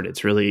the board.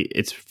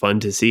 It's fun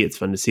to see. It's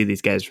fun to see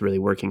these guys really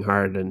working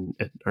hard, and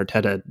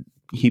Arteta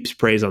heaps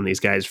praise on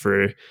these guys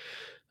for,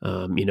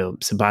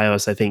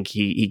 Ceballos. I think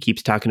he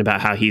keeps talking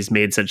about how he's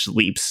made such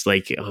leaps,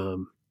 like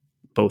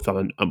both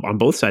on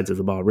both sides of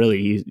the ball.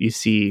 Really, you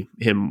see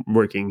him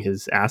working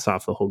his ass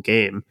off the whole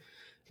game.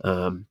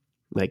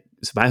 Like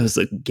Ceballos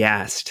looked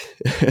gassed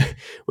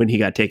when he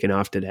got taken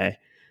off today.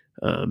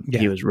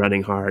 He was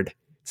running hard.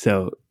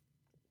 So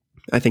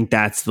I think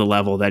that's the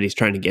level that he's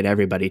trying to get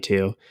everybody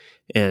to.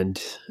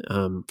 And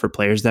for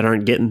players that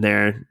aren't getting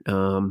there,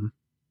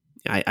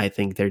 I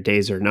think their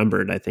days are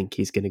numbered. I think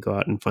he's going to go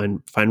out and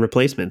find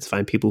replacements,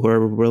 find people who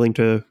are willing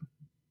to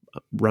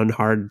run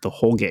hard the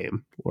whole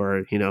game,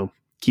 or,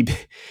 keep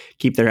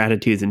their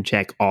attitudes in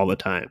check all the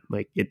time.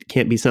 Like, it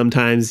can't be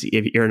sometimes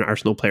if you're an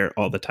Arsenal player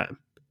all the time.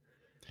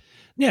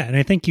 Yeah, and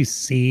I think you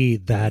see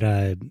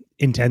that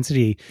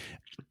intensity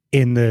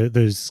in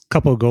those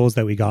couple of goals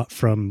that we got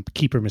from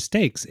keeper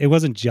mistakes. It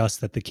wasn't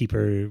just that the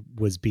keeper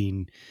was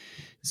being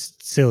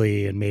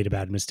silly and made a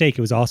bad mistake.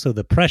 It was also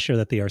the pressure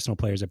that the Arsenal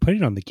players are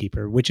putting on the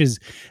keeper, which is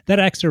that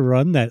extra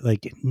run that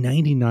like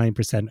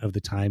 99% of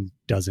the time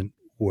doesn't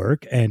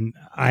work. And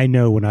I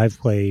know when I've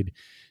played,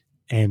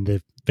 and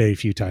the very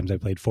few times I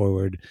played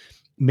forward,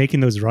 making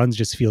those runs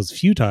just feels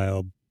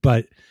futile.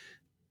 But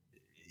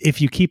if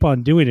you keep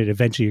on doing it,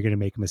 eventually you're going to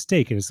make a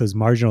mistake, and it's those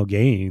marginal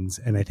gains.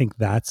 And I think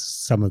that's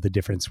some of the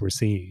difference we're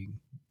seeing.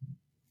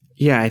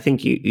 Yeah, I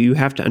think you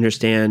have to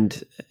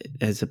understand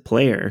as a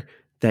player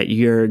that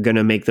you're going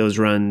to make those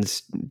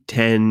runs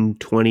 10,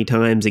 20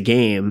 times a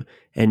game,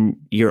 and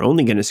you're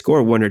only going to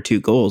score 1 or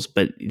 2 goals,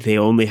 but they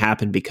only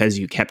happen because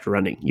you kept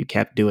running, you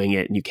kept doing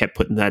it, and you kept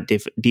putting that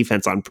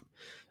defense on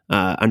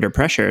under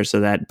pressure, so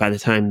that by the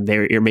time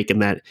you're making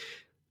that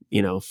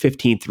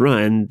 15th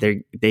run,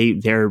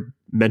 they're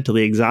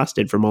mentally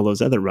exhausted from all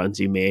those other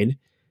runs you made.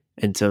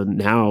 And so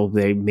now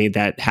they made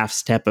that half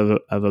step of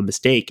a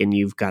mistake, and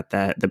you've got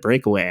the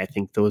breakaway. I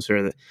think those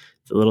are the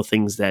little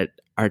things that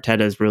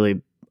Arteta's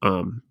really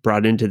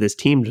brought into this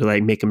team to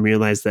like make them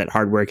realize that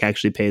hard work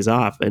actually pays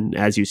off. And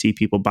as you see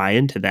people buy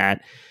into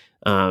that,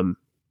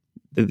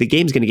 the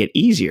game's going to get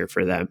easier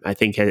for them. I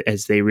think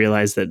as they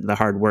realize that the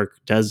hard work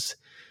does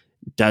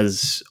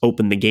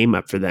open the game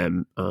up for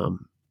them.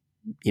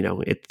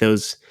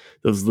 Those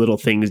little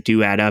things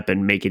do add up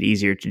and make it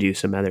easier to do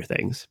some other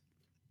things.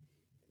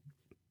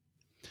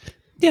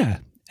 Yeah.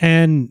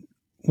 And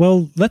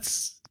well,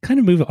 let's kind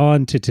of move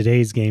on to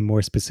today's game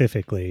more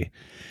specifically.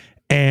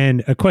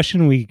 And a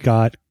question we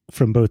got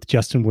from both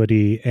Justin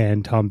Woody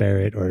and Tom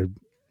Barrett, or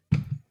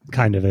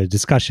kind of a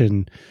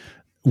discussion,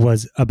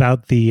 was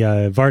about the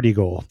Vardy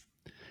goal.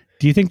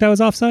 Do you think that was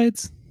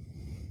offsides?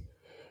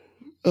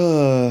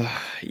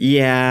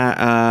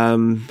 Yeah.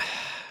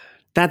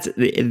 That's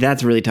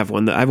a really tough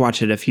one. I've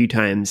watched it a few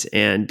times,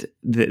 and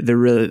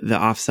the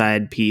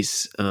offside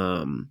piece.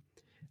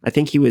 I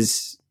think he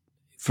was,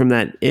 from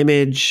that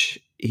image,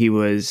 he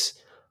was.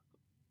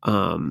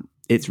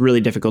 It's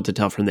really difficult to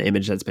tell from the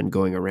image that's been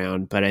going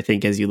around, but I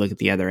think as you look at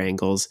the other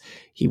angles,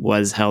 he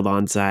was held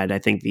onside. I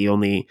think the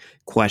only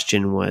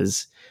question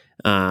was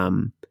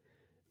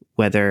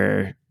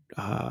whether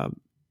I'm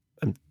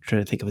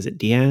trying to think of, was it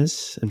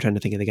Diaz? I'm trying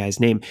to think of the guy's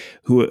name,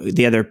 who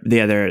the other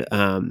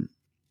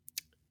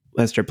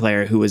Leicester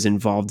player who was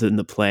involved in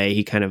the play.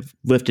 He kind of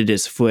lifted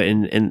his foot,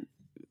 and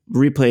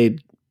replay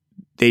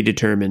they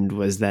determined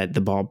was that the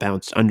ball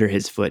bounced under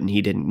his foot and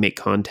he didn't make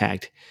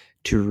contact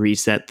to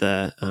reset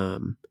the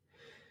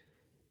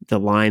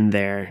line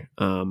there.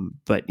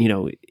 But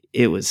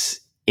it was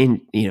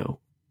in,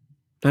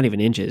 not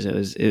even inches.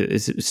 It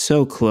was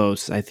so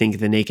close. I think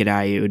the naked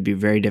eye, it would be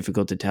very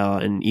difficult to tell.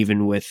 And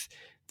even with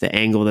the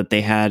angle that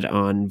they had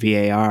on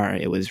VAR,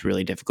 it was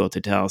really difficult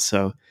to tell.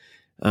 So,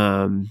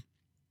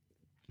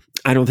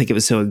 I don't think it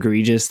was so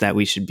egregious that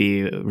we should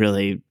be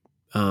really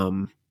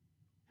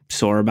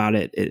sore about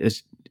it.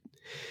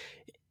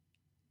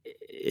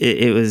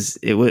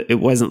 It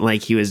wasn't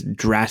like he was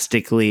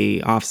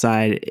drastically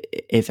offside,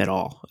 if at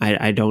all.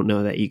 I don't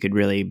know that you could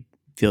really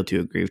feel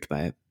too aggrieved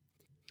by it.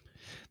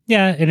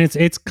 Yeah, and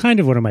it's kind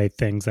of one of my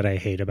things that I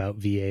hate about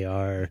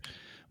VAR,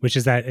 which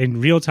is that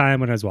in real time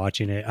when I was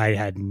watching it, I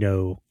had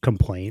no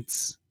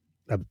complaints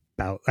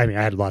about. I mean,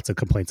 I had lots of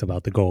complaints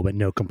about the goal, but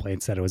no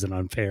complaints that it was an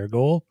unfair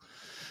goal.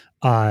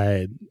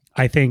 I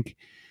think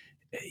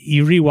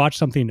you rewatch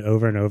something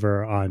over and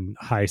over on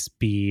high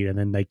speed, and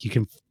then like you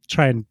can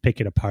try and pick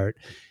it apart.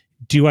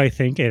 Do I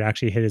think it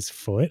actually hit his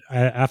foot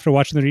after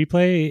watching the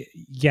replay?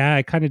 Yeah,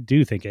 I kind of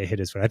do think it hit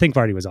his foot. I think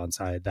Vardy was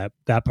onside.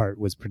 That part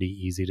was pretty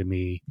easy to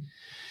me.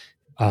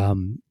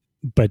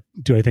 But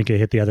do I think it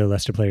hit the other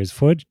Leicester player's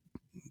foot?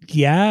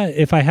 Yeah,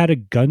 if I had a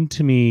gun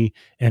to me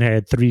and I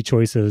had three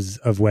choices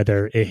of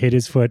whether it hit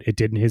his foot, it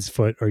didn't hit his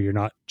foot, or you're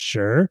not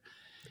sure,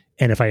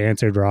 and if I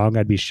answered wrong,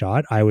 I'd be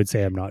shot, I would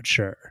say I'm not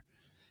sure.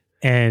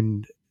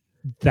 And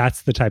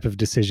that's the type of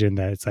decision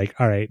that it's like,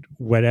 all right,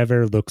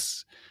 whatever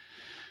looks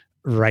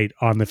right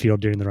on the field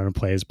during the run of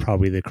play is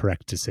probably the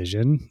correct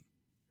decision.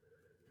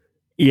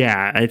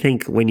 Yeah, I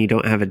think when you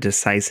don't have a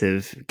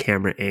decisive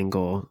camera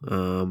angle,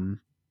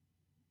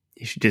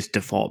 you should just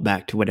default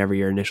back to whatever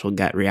your initial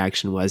gut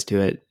reaction was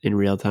to it in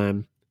real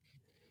time.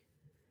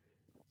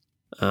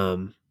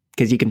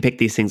 Because you can pick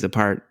these things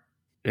apart,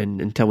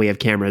 and until we have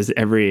cameras,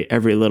 every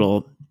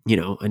little,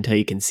 until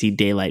you can see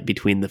daylight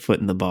between the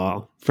foot and the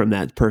ball from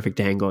that perfect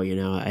angle,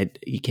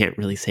 you can't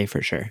really say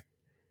for sure.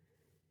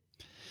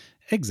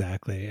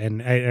 Exactly,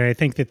 and I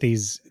think that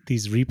these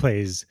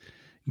replays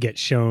get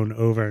shown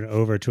over and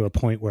over to a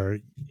point where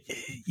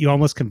you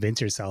almost convince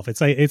yourself.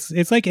 It's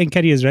like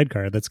Nketiah's red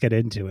card. Let's get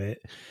into it.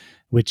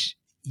 Which,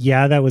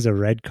 yeah, that was a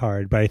red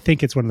card, but I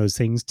think it's one of those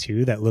things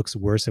too that looks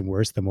worse and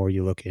worse the more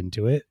you look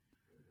into it.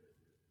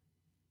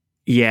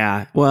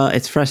 Yeah, well,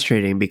 it's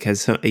frustrating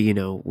because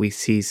we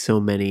see so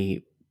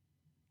many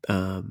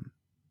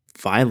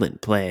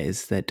violent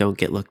plays that don't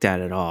get looked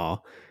at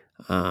all.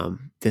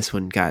 This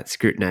one got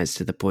scrutinized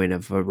to the point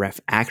of a ref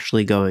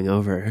actually going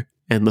over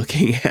and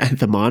looking at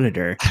the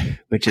monitor,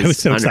 which is I was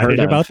so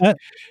excited about that.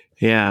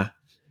 Yeah.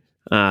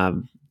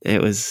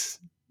 It was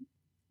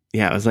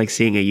like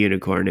seeing a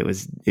unicorn. It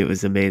was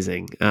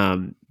amazing.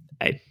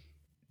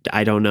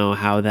 I don't know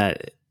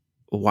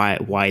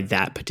why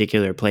that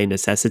particular play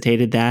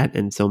necessitated that,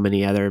 and so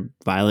many other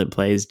violent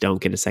plays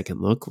don't get a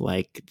second look,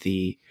 like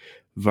the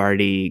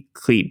Vardy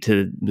cleat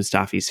to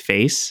Mustafi's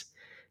face,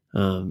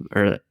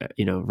 or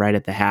right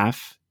at the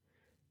half.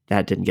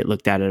 That didn't get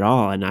looked at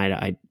all, and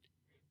I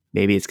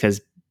maybe it's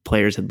because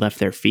players had left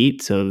their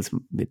feet, so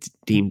it's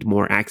deemed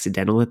more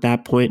accidental at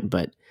that point.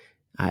 But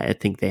I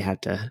think they have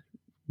to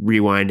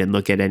rewind and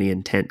look at any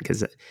intent,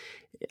 because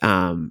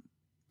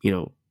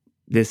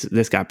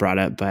this got brought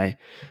up by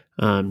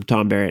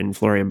Tom Barrett and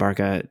Florian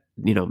Barca.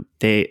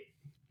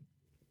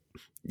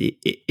 Is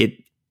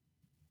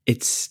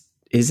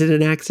it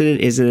an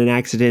accident? Is it an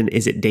accident?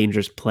 Is it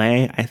dangerous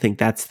play? I think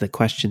that's the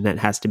question that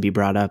has to be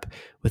brought up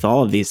with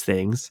all of these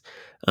things.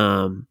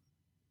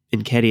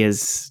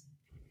 Nketiah's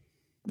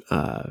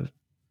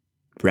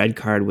red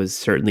card was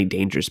certainly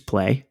dangerous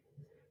play,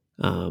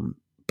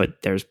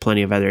 but there's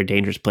plenty of other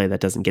dangerous play that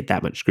doesn't get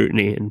that much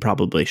scrutiny and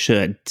probably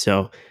should.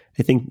 So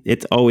I think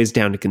it's always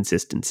down to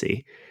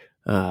consistency.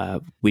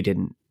 We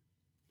didn't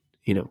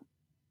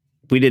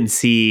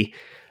see.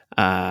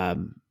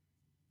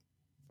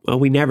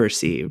 We never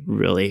see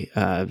really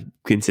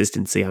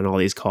consistency on all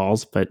these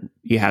calls, but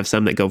you have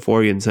some that go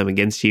for you and some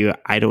against you.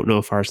 I don't know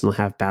if Arsenal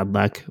have bad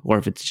luck or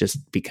if it's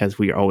just because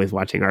we are always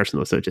watching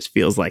Arsenal, so it just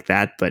feels like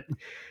that. But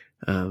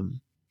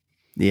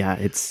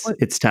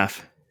it's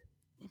tough.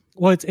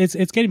 Well,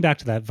 it's getting back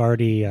to that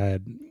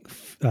Vardy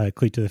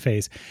cleat to the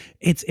face.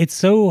 It's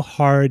so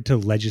hard to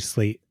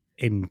legislate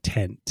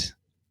intent.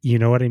 You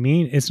know what I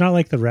mean? It's not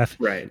like the ref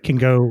can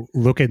go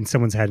look in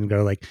someone's head and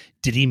go like,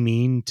 did he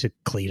mean to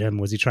cleat him?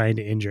 Was he trying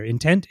to injure?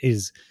 Intent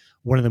is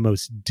one of the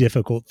most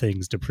difficult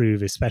things to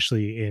prove,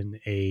 especially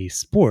in a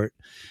sport.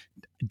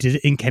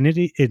 Did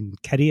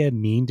Nketiah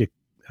mean to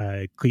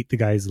cleat the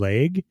guy's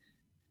leg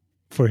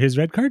for his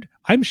red card?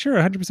 I'm sure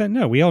 100%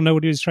 no. We all know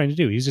what he was trying to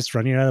do. He's just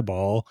running out of the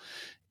ball.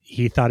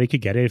 He thought he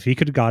could get it. If he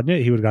could have gotten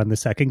it, he would have gotten the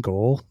second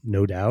goal,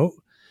 no doubt.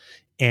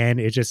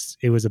 And it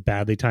was a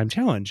badly timed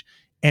challenge.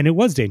 And it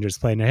was dangerous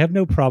play, and I have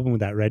no problem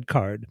with that red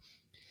card.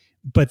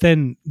 But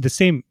then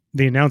the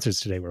announcers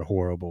today were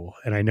horrible,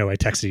 and I know I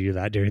texted you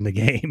that during the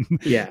game.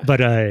 Yeah. But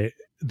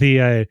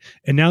the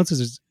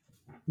announcers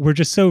were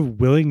just so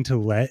willing to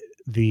let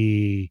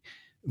the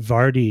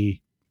Vardy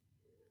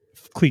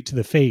cleat to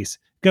the face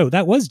go.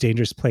 That was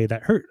dangerous play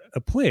that hurt a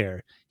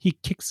player. He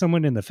kicked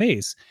someone in the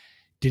face.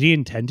 Did he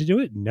intend to do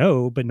it?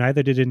 No, but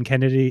neither did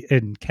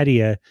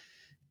Nketiah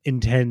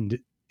intend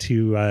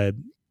to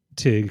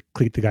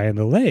cleat the guy in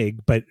the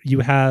leg. But you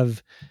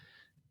have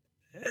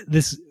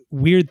this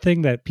weird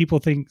thing that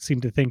people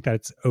seem to think that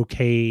it's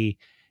okay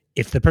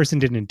if the person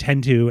didn't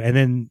intend to, and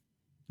then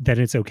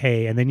it's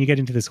okay. And then you get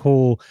into this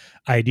whole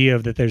idea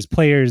of that there's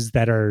players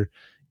that are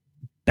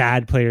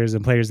bad players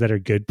and players that are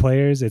good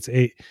players.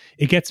 It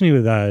gets me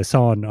with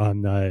Son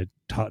on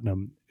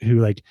Tottenham, who,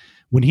 like,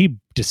 when he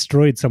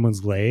destroyed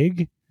someone's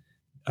leg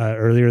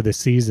earlier this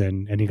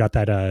season and he got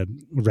that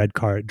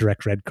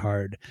direct red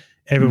card,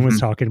 everyone was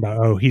talking about,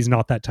 oh, he's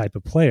not that type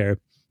of player.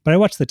 But I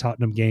watched the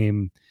Tottenham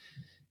game.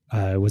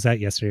 Was that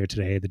yesterday or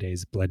today? The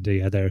days blend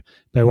together.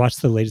 But I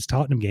watched the latest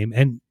Tottenham game,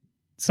 and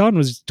Son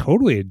was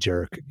totally a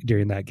jerk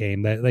during that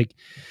game. That, like,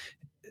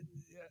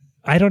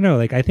 I don't know.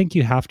 Like, I think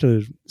you have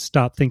to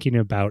stop thinking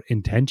about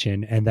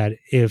intention, and that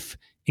if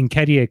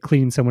Nketiah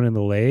cleaned someone in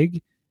the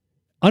leg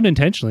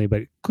unintentionally,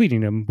 but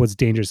cleaning him was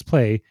dangerous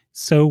play,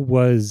 so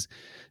was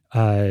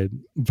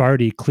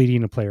Vardy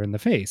cleating a player in the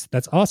face.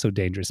 That's also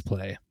dangerous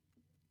play.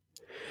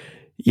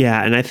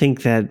 Yeah, and I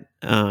think that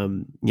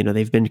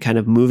they've been kind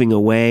of moving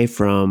away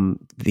from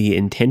the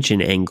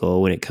intention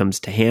angle when it comes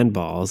to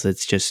handballs.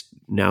 It's just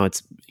now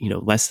it's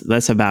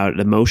less about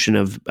the motion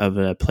of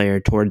a player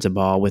towards a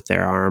ball with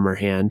their arm or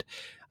hand,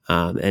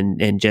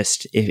 and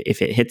just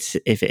if it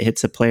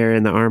hits a player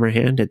in the arm or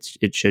hand,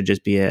 it should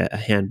just be a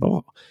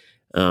handball.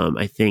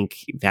 I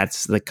think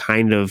that's the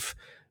kind of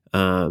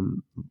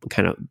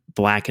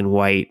black and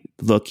white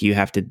look you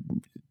have to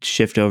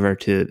shift over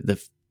to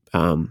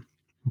the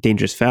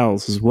dangerous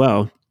fouls as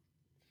well,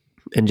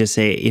 and just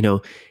say,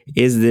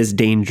 is this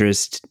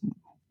dangerous?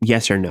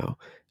 Yes or no.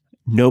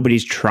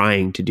 Nobody's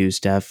trying to do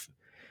stuff,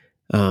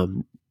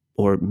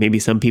 or maybe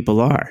some people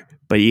are,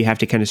 but you have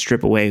to kind of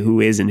strip away who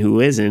is and who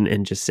isn't,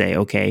 and just say,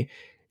 okay,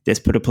 this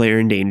put a player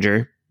in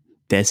danger.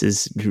 This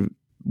is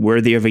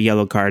worthy of a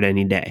yellow card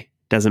any day.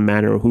 Doesn't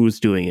matter who's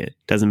doing it.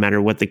 Doesn't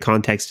matter what the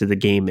context of the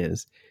game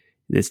is.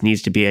 This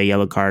needs to be a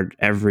yellow card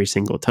every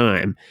single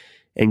time,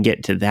 and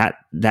get to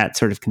that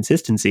sort of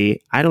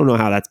consistency. I don't know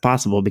how that's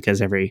possible,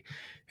 because every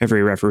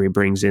referee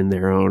brings in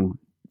their own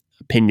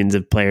opinions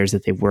of players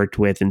that they've worked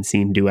with and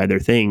seen do other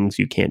things.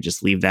 You can't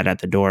just leave that at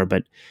the door.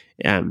 But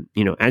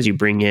as you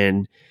bring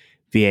in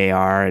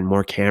VAR and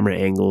more camera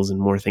angles and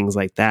more things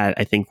like that,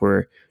 I think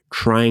we're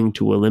trying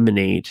to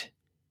eliminate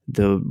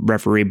the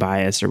referee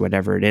bias or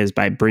whatever it is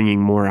by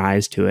bringing more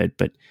eyes to it.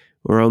 But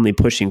we're only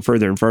pushing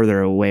further and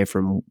further away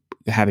from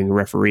having a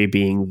referee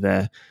being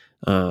the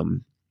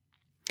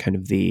kind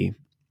of the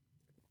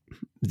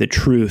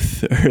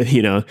truth, or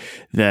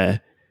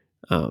the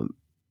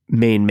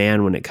main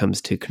man when it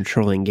comes to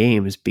controlling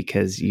games,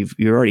 because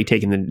you're already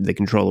taking the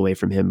control away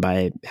from him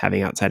by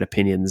having outside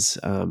opinions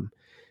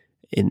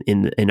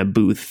in a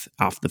booth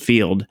off the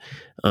field.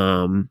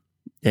 And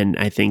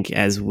I think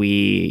as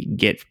we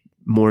get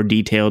more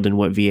detailed in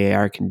what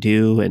VAR can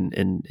do,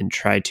 and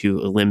try to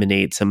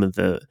eliminate some of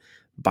the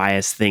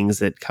bias things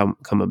that come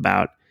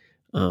about,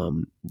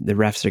 the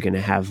refs are going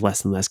to have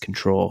less and less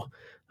control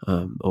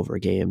over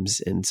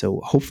games. And so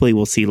hopefully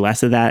we'll see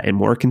less of that and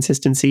more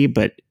consistency.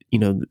 But,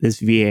 this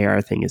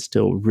VAR thing is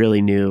still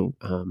really new.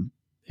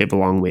 They have a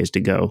long ways to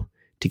go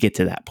to get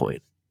to that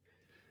point.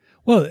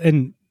 Well,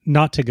 and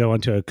not to go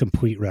onto a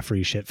complete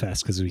referee shit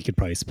fest, because we could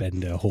probably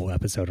spend a whole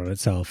episode on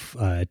itself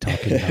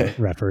talking about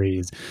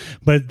referees.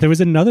 But there was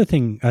another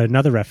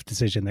ref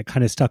decision that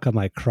kind of stuck on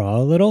my craw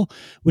a little,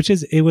 which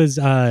is it was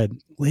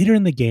later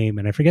in the game,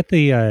 and I forget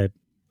the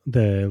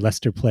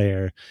Leicester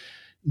player,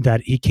 that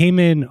he came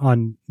in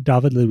on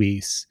David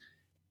Luiz,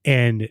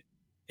 and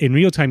in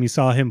real time you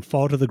saw him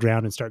fall to the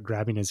ground and start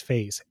grabbing his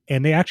face.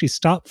 And they actually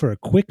stopped for a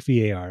quick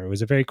VAR. It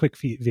was a very quick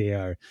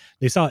VAR.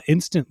 They saw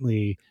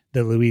instantly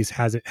that Luiz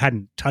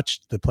hadn't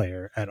touched the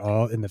player at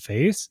all in the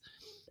face,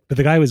 but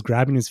the guy was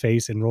grabbing his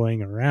face and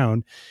rolling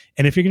around.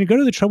 And if you're going to go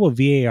to the trouble of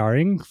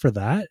VARing for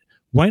that,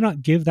 why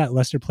not give that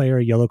Leicester player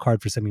a yellow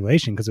card for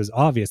simulation? Because it was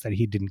obvious that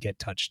he didn't get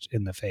touched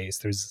in the face.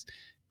 There's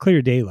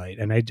clear daylight,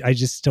 and I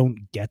just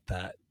don't get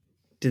that.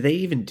 Do they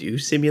even do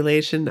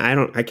simulation?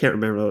 I can't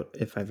remember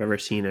if I've ever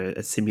seen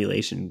a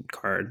simulation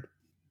card,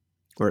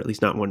 or at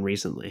least not one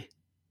recently.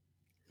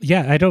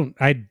 Yeah, I don't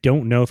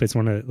know if it's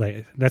one of,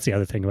 like, that's the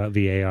other thing about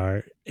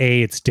VAR.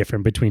 It's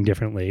different between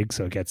different leagues,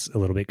 so it gets a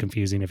little bit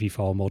confusing if you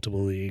follow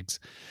multiple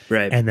leagues.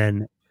 Right. And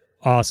then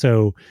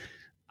also,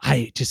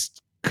 I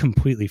just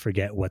completely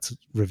forget what's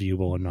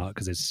reviewable and not,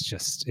 because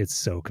it's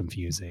so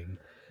confusing.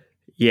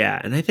 Yeah,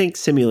 and I think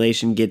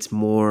simulation gets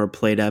more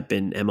played up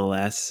in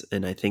MLS,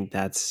 and I think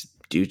that's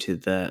due to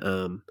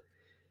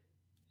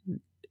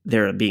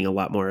there being a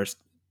lot more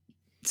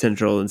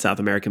Central and South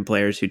American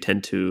players who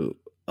tend to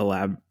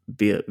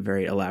be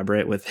very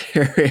elaborate with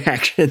their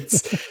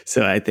reactions.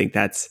 So I think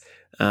that's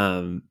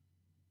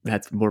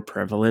more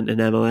prevalent in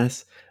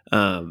MLS.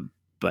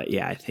 But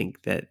yeah, I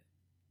think that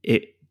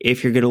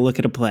if you're going to look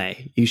at a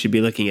play, you should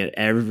be looking at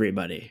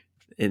everybody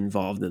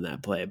involved in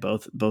that play,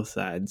 both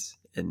sides,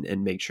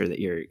 and make sure that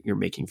you're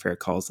making fair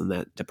calls in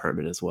that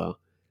department as well.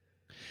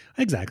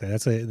 Exactly.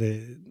 That's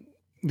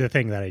the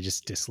thing that I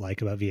just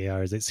dislike about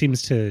VAR is it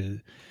seems to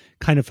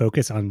kind of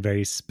focus on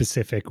very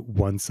specific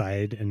one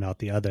side and not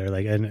the other.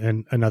 Like,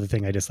 and another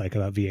thing I dislike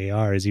about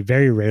VAR is you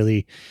very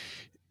rarely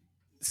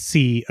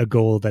see a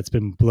goal that's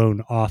been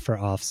blown off or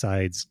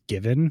offsides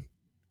given,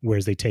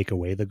 whereas they take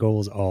away the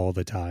goals all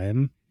the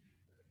time.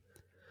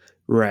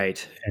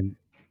 Right.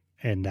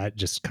 And that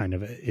just kind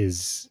of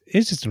is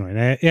just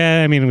annoying.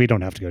 I mean, we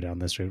don't have to go down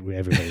this route.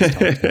 Everybody's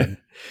talking.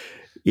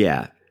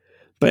 Yeah.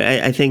 But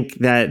I think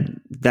that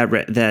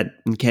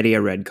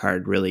Nketiah red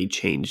card really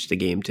changed the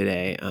game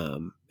today.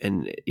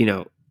 And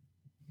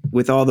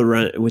with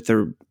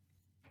the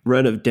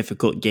run of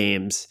difficult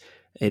games,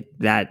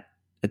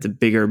 it's a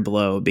bigger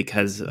blow,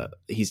 because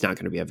he's not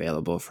going to be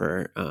available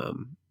for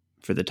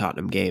the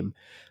Tottenham game.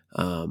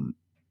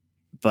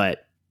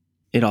 But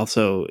it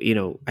also,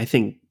 I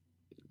think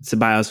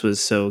Ceballos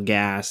was so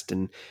gassed,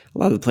 and a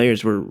lot of the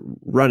players were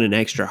running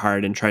extra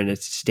hard and trying to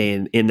stay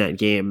in that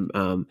game.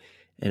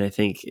 And I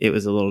think it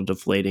was a little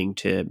deflating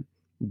to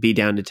be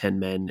down to 10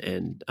 men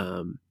and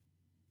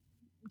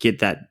get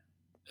that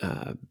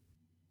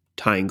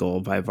tying goal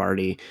by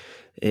Vardy.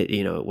 It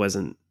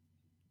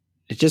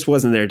just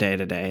wasn't their day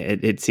today.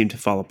 It seemed to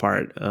fall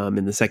apart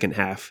in the second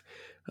half.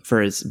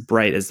 For as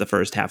bright as the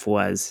first half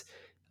was,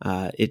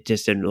 it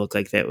just didn't look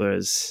like that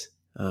was.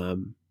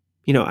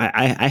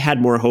 I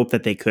had more hope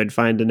that they could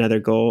find another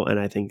goal, and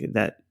I think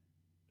that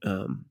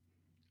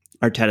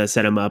Arteta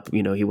set him up.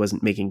 He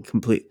wasn't making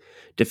complete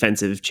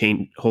defensive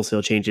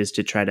wholesale changes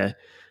to try to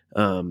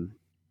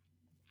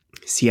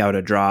see out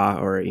a draw,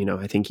 or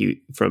I think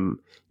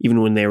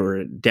even when they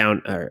were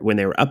down or when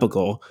they were up a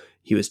goal,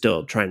 he was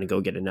still trying to go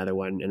get another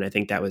one. And I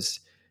think that was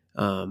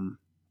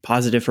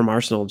positive from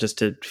Arsenal, just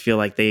to feel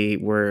like they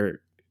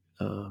were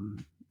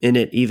in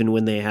it even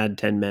when they had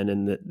 10 men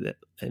and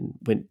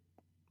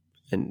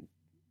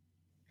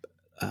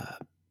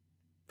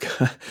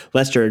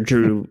Leicester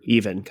drew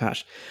even.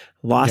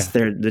 Lost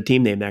the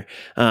team name there.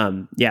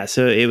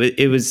 So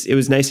it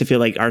was nice to feel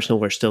like Arsenal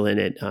were still in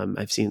it.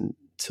 I've seen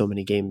so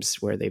many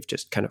games where they've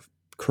just kind of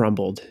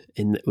crumbled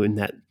in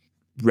that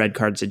red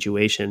card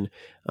situation.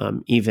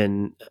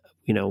 Even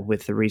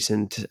with the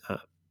recent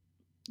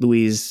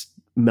Luiz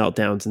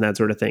meltdowns and that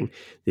sort of thing,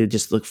 they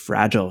just look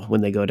fragile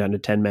when they go down to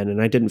 10 men.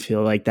 And I didn't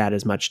feel like that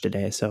as much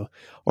today. So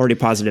already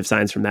positive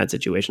signs from that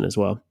situation as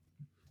well.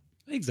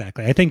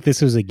 Exactly. I think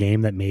this was a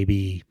game that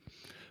maybe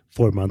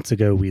 4 months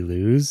ago we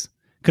lose.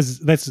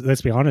 Because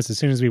let's be honest, as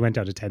soon as we went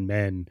down to 10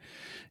 men,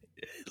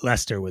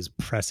 Leicester was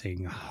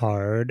pressing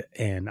hard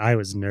and I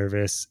was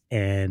nervous.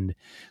 And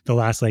the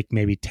last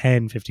maybe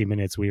 10, 15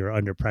 minutes, we were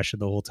under pressure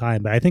the whole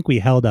time. But I think we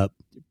held up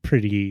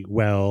pretty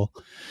well.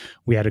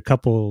 We had a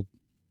couple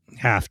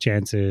half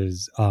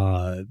chances.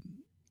 I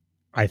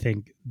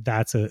think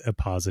that's a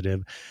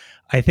positive.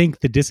 I think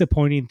the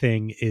disappointing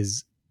thing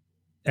is,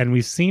 and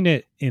we've seen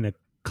it in a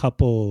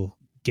couple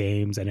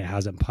games and it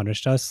hasn't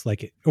punished us.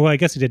 I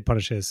guess it did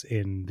punish us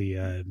in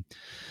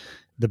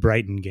the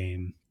Brighton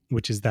game,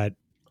 which is that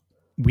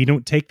we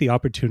don't take the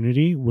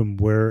opportunity when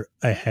we're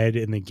ahead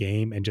in the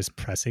game and just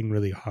pressing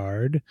really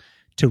hard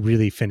to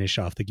really finish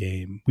off the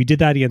game. We did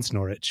that against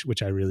Norwich,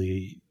 which I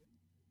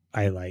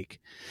like.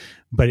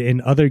 But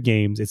in other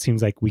games, it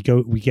seems like we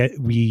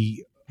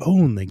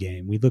own the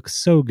game. We look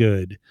so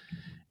good.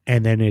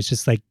 And then it's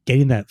just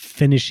getting that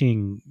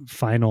finishing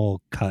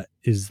final cut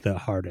is the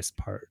hardest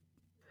part.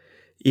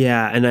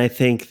 Yeah. And I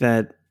think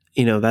that,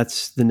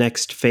 that's the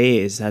next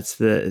phase. That's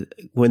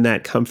when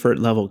that comfort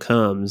level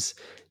comes,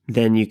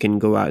 then you can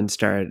go out and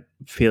start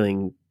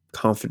feeling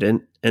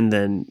confident. And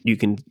then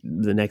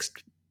the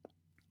next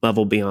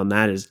level beyond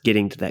that is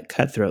getting to that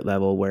cutthroat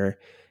level where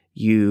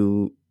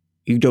you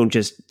don't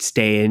just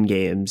stay in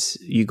games,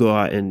 you go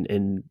out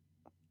and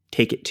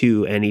take it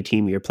to any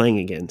team you're playing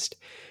against.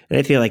 And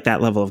I feel like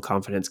that level of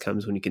confidence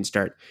comes when you can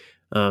start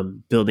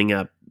building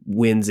up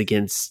wins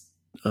against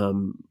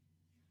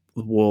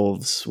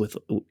Wolves, with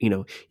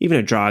even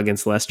a draw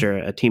against Leicester,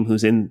 a team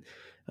who's in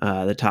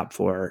the top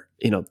four.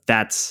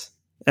 That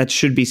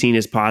should be seen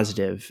as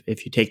positive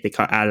if you take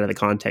out of the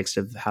context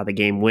of how the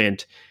game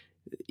went.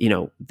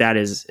 That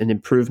is an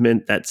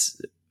improvement.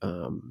 That's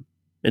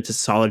it's a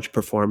solid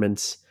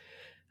performance.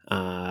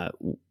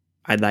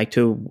 I'd like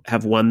to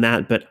have won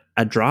that, but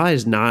a draw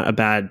is not a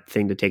bad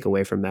thing to take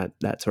away from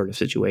that sort of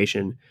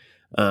situation.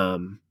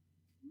 And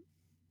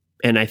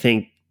I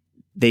think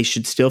they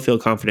should still feel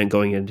confident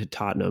going into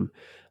Tottenham.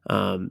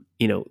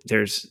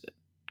 There's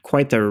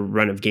quite the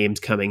run of games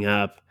coming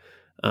up.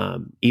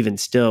 Even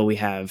still, we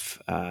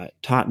have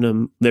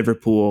Tottenham,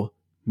 Liverpool,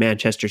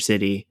 Manchester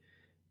City,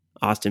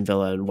 Aston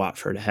Villa, and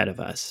Watford ahead of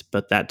us.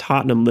 But that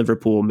Tottenham,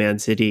 Liverpool, Man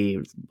City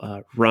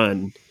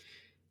run,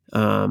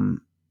 I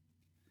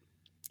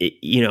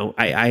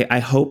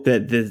hope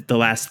that the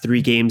last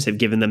 3 games have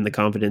given them the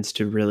confidence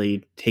to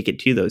really take it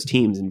to those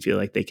teams and feel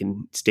like they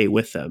can stay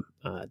with them.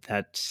 I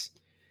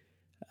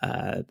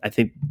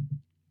think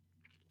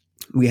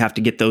we have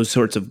to get those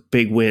sorts of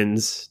big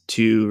wins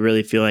to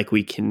really feel like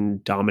we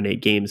can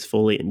dominate games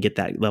fully and get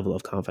that level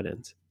of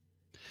confidence.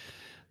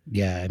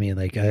 Yeah, I mean,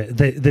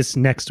 this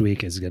next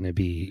week is going to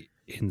be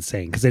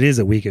insane because it is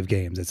a week of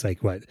games. It's so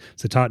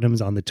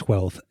Tottenham's on the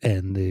 12th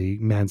and the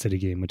Man City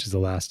game, which is the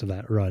last of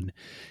that run,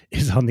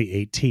 is on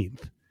the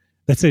 18th.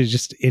 That's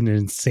just an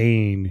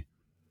insane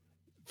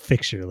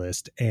fixture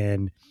list.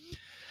 And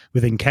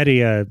with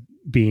Nketiah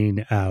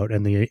being out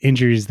and the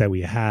injuries that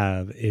we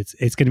have, it's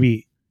going to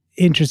be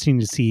interesting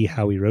to see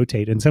how we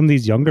rotate. And some of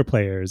these younger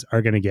players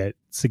are going to get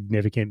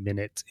significant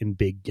minutes in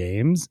big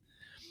games.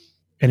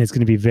 And it's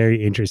going to be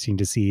very interesting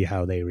to see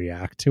how they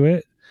react to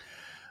it.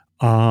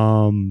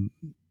 The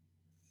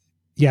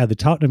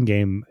Tottenham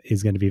game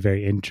is going to be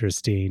very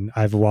interesting.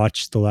 I've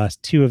watched the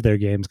last 2 of their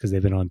games because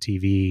they've been on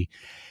TV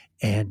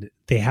and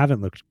they haven't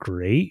looked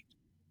great,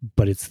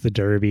 but it's the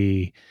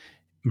derby.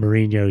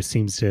 Mourinho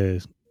seems to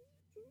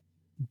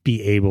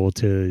be able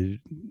to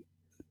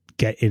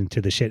get into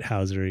the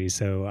shithousery.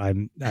 So I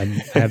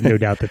have no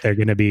doubt that they're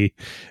going to be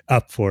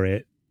up for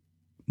it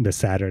this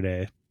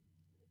Saturday.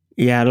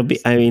 Yeah, it'll be,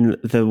 I mean,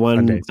 the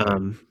one,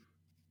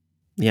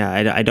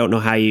 I don't know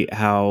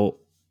how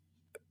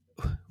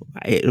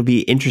it'll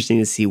be interesting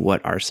to see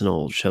what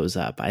Arsenal shows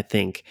up. I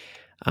think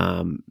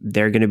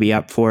They're going to be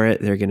up for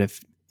it.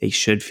 They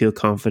should feel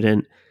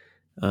confident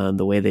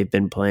the way they've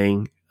been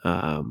playing.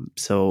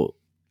 So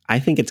I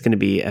think it's going to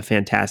be a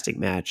fantastic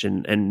match,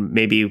 and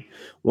maybe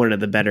one of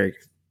the better,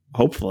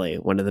 hopefully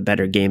one of the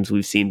better games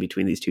we've seen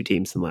between these two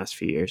teams in the last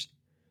few years.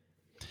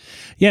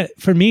 Yeah,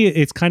 for me,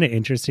 it's kind of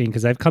interesting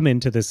because I've come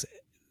into this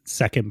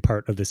second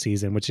part of the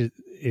season, which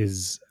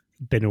is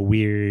been a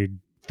weird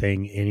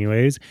thing,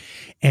 anyways.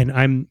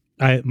 And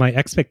my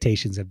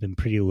expectations have been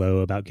pretty low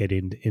about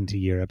getting into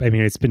Europe. I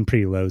mean, it's been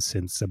pretty low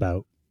since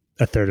about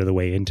a third of the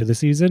way into the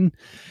season,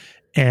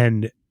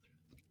 and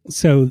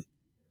so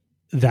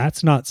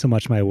that's not so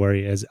much my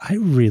worry as I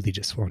really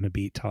just want to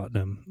beat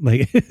Tottenham.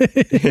 Like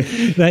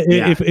that,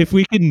 Yeah. if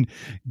we can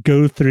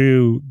go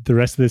through the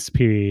rest of this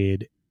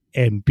period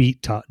and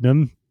beat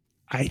Tottenham,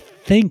 I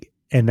think,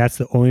 and that's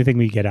the only thing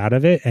we get out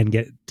of it, and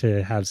get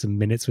to have some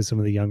minutes with some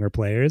of the younger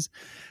players,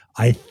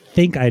 I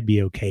think I'd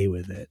be okay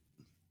with it.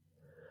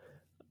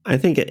 I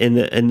think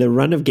in the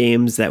run of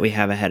games that we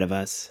have ahead of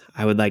us,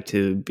 I would like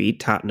to beat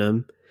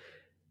Tottenham.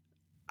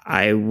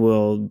 I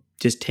will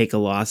just take a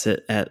loss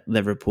at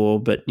Liverpool,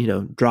 but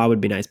draw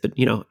would be nice. But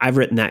I've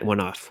written that one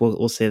off.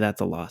 We'll say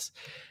that's a loss.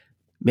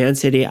 Man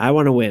City, I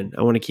want to win.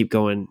 I want to keep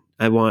going.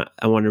 I want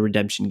a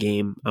redemption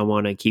game. I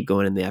want to keep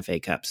going in the FA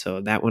Cup. So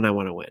that one I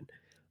want to win.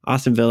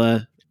 Aston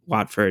Villa,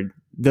 Watford,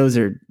 those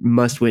are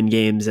must-win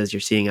games as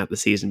you're seeing out the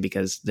season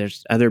because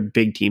there's other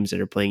big teams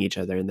that are playing each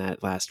other in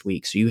that last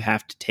week. So you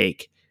have to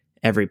take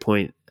every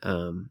point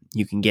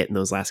you can get in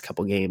those last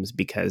couple games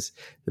because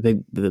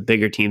the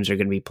bigger teams are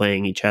going to be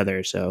playing each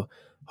other. So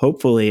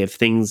hopefully, if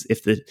things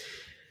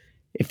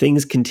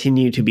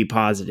continue to be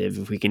positive,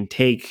 if we can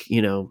take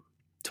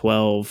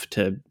 12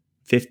 to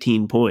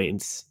 15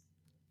 points,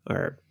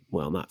 or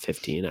not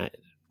 15,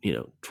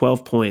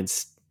 12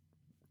 points,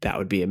 that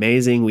would be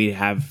amazing. We'd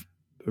have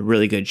a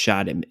really good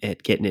shot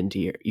at getting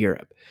into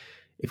Europe.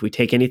 If we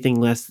take anything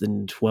less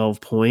than 12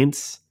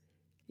 points,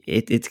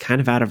 it's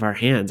kind of out of our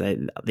hands.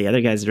 The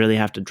other guys really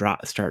have to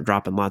start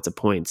dropping lots of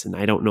points, and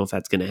I don't know if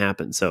that's going to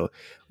happen. So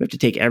we have to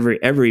take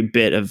every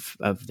bit of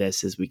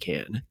this as we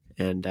can,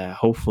 and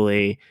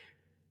hopefully,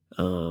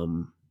 I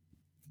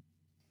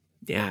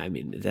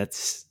mean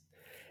that's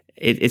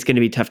it's going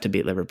to be tough to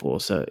beat Liverpool.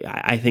 So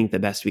I think the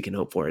best we can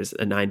hope for is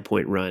a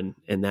 9-point run,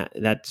 and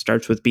that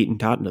starts with beating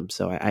Tottenham.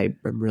 So I'm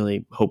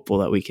really hopeful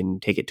that we can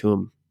take it to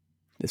them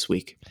this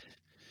week.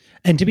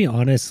 And to be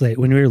honest, like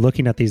when we were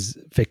looking at these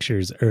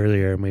fixtures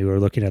earlier, and we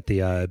were looking at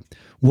the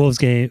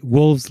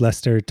Wolves,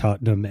 Leicester,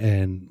 Tottenham,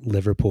 and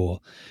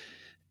Liverpool,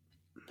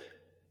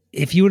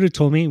 if you would have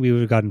told me we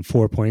would have gotten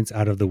 4 points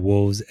out of the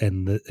Wolves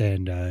and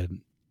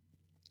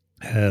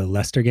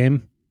Leicester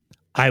game,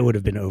 I would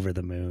have been over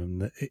the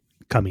moon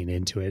coming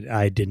into it.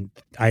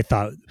 I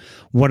thought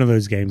one of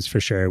those games for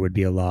sure would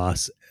be a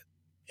loss,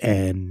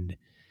 and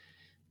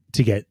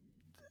to get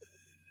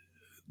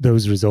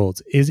those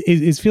results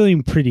is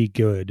feeling pretty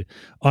good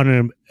on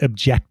an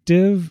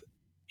objective.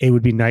 It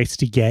would be nice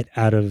to get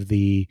out of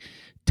the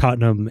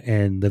Tottenham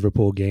and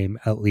Liverpool game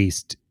at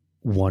least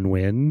one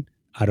win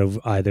out of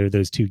either of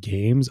those two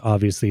games.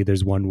 Obviously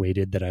there's one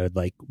weighted that I would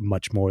like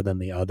much more than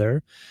the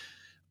other.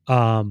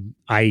 I'm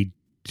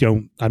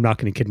not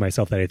going to kid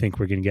myself that I think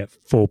we're going to get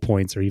full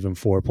points or even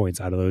 4 points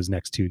out of those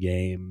next two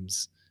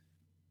games.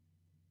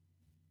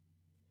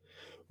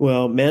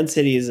 Well, Man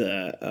City is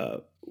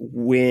a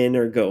win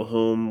or go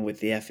home with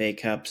the FA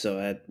Cup,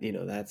 so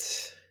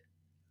that's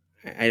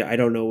I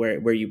don't know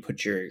where you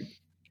put your.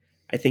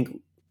 I think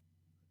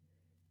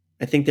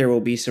there will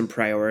be some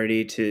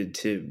priority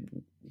to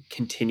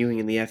continuing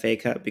in the FA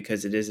Cup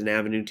because it is an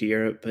avenue to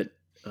Europe, but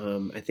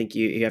I think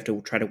you have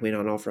to try to win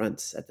on all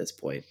fronts at this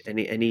point.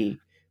 Any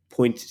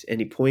points,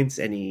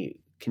 any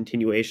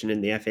continuation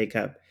in the FA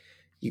Cup,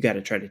 you got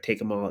to try to take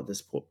them all at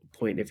this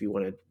point if you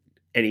want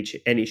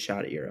any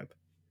shot at Europe.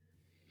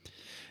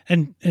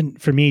 And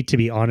for me, to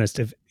be honest,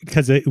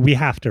 because we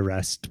have to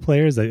rest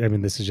players. I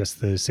mean, this is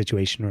just the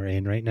situation we're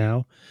in right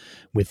now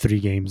with 3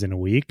 games in a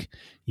week.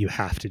 You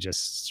have to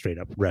just straight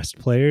up rest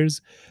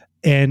players.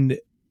 And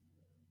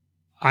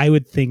I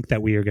would think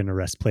that we are going to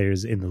rest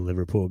players in the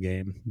Liverpool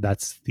game.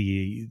 That's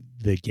the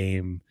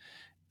game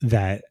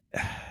that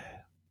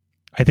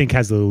I think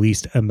has the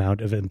least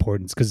amount of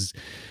importance, because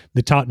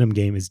the Tottenham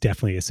game is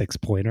definitely a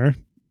 6-pointer,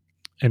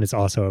 and it's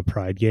also a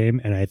pride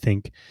game. And I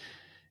think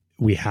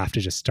we have to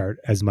just start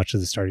as much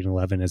of the starting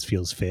 11 as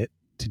feels fit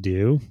to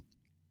do.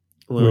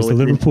 Well, whereas the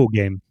Liverpool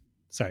game,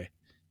 sorry.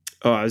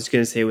 Oh, I was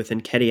going to say with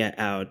Nketiah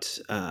out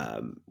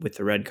with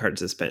the red card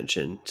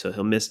suspension, so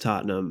he'll miss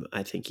Tottenham.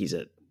 I think he's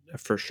a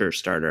for sure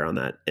starter on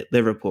that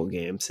Liverpool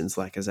game, since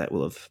Lacazette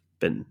will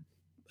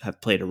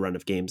have played a run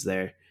of games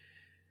there.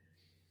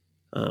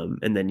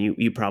 And then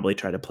you probably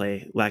try to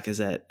play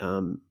Lacazette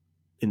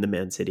in the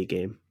Man City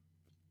game.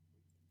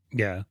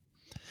 Yeah.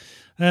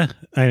 I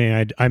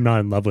mean, I'm not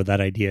in love with that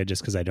idea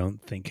just because I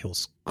don't think he'll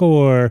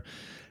score.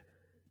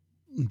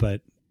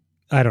 But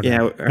I don't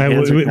know.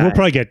 We'll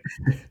probably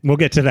we'll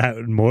get to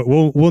that more.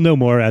 We'll know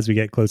more as we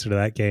get closer to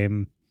that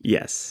game.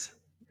 Yes.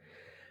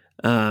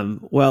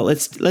 Well,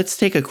 let's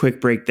take a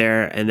quick break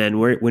there, and then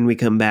when we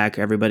come back,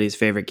 everybody's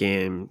favorite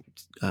game,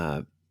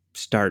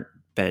 start,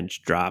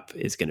 bench, drop,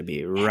 is going to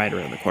be right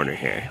around the corner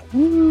here.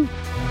 Woo.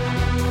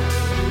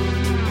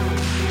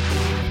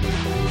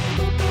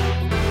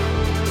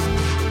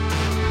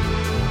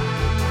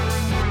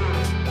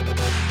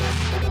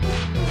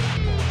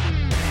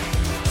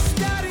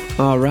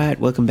 All right,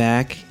 welcome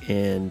back,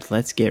 and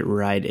let's get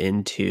right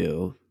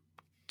into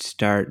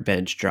start,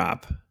 bench,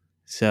 drop.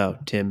 So,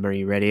 Tim, are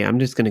you ready? I'm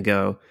just going to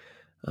go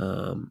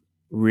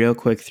real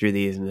quick through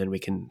these, and then we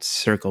can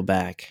circle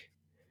back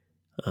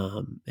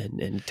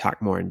and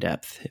talk more in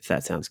depth, if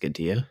that sounds good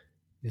to you.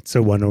 It's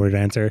a one-word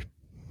answer.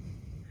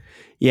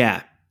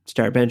 Yeah,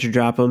 start, bench, or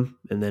drop them,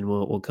 and then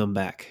we'll come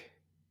back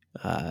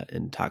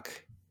and talk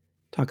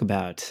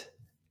about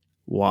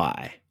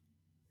why.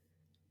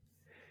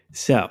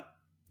 So,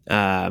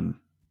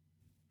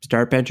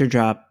 start, bench, or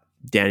drop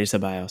Danny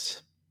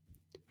Ceballos.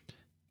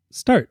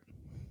 Start.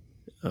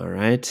 All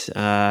right.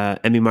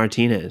 Emi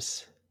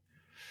Martinez.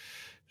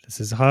 This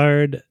is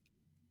hard.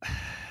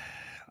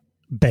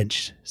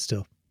 Bench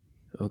still.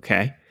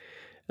 Okay.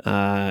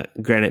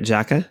 Granit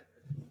Xhaka.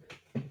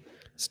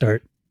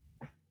 Start.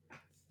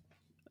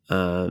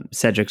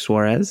 Cedric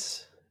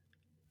Suarez.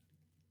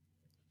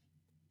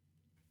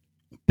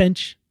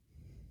 Bench.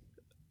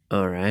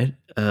 All right.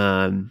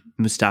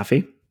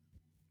 Mustafi.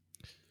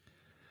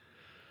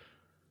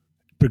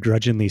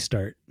 Begrudgingly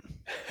start.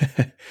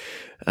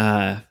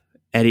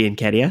 Eddie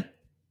Nketiah.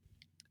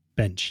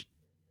 Bench.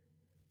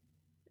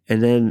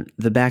 And then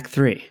the back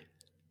three.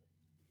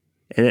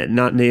 And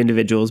not the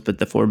individuals, but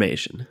the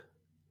formation.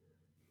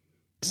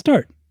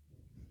 Start.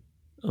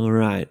 All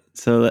right.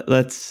 So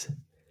let's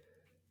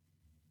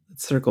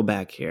circle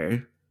back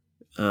here.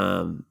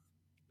 And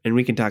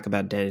we can talk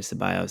about Danny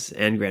Ceballos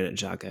and Granit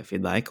Xhaka if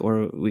you'd like,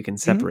 or we can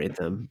separate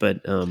them.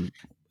 But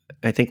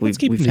I think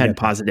we've had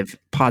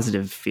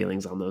positive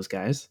feelings on those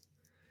guys.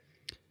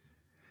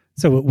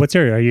 So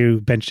are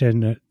you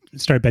benching,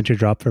 start, bench, or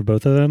drop for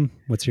both of them?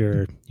 What's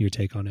your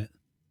take on it?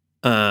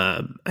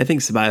 I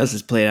think Ceballos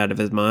has played out of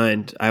his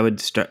mind. I would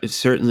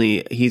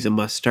certainly he's a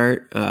must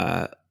start,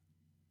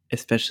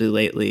 especially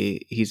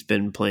lately. He's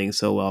been playing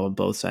so well on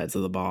both sides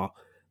of the ball.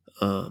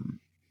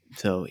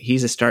 So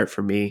he's a start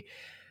for me.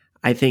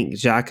 I think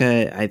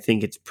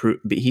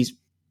Xhaka, he's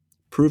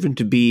proven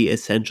to be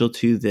essential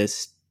to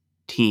this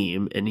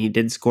team, and he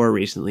did score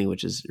recently,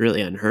 which is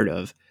really unheard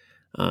of.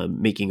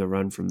 Making a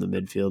run from the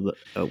midfield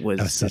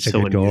was such so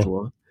a good unusual.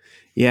 goal.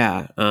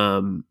 Yeah,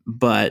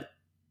 but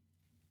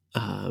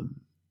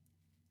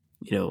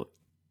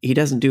he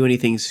doesn't do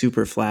anything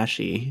super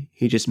flashy.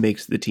 He just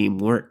makes the team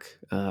work.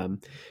 So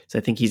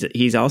I think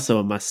he's also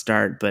a must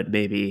start, but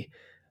maybe,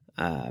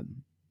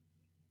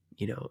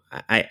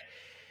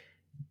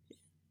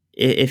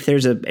 if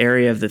there's an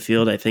area of the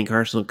field I think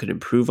Arsenal could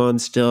improve on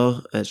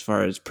still as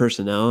far as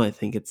personnel, I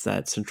think it's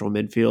that central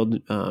midfield.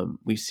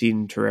 We've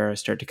seen Torreira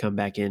start to come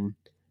back in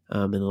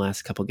the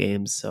last couple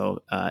games,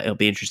 so it'll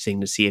be interesting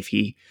to see if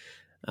he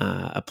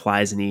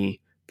applies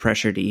any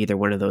pressure to either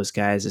one of those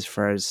guys as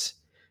far as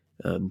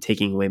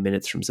taking away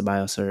minutes from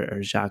Ceballos or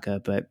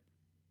Xhaka. But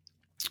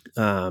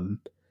I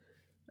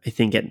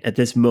think at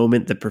this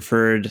moment, the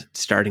preferred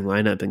starting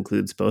lineup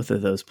includes both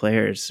of those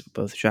players,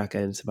 both Xhaka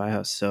and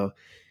Ceballos. So,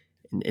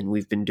 and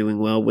we've been doing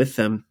well with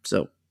them.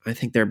 So I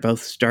think they're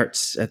both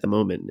starts at the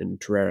moment, and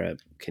Torreira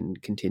can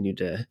continue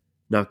to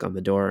knock on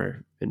the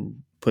door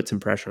and put some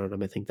pressure on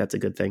them. I think that's a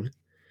good thing.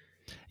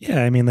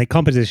 Yeah, I mean, like,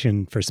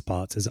 competition for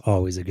spots is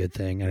always a good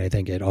thing, and I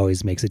think it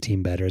always makes a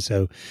team better.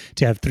 So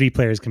to have three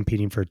players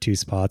competing for two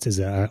spots is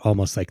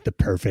almost like the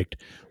perfect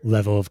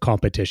level of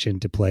competition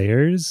to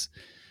players,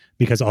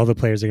 because all the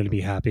players are going to be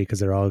happy because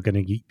they're all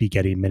going to be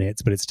getting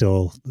minutes, but it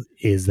still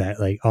is that,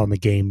 like, on the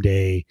game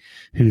day,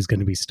 who's going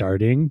to be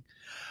starting.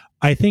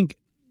 I think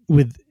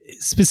with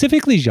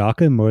specifically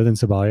Xhaka more than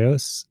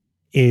Ceballos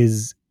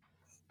is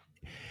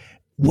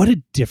what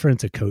a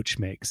difference a coach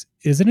makes,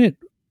 isn't it?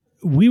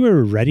 We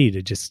were ready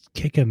to just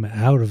kick him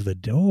out of the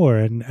door.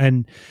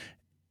 And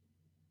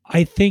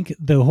I think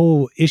the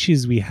whole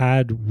issues we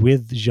had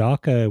with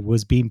Xhaka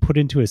was being put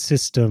into a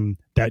system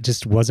that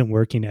just wasn't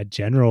working at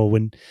general.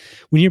 When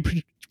we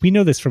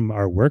know this from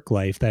our work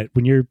life, that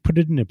when you're put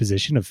in a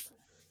position of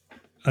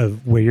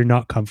where you're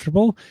not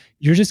comfortable,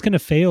 you're just going to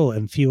fail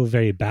and feel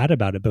very bad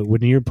about it. But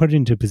when you're put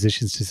into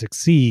positions to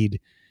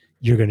succeed,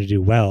 you're going to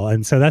do well.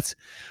 And so that's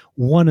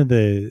one of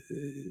the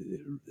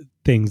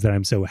things that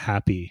I'm so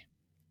happy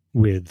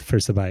with for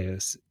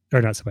Ceballos,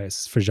 or not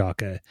Ceballos, for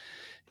Xhaka,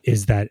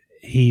 is that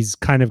he's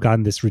kind of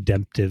gotten this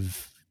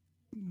redemptive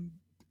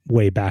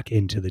way back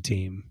into the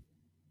team.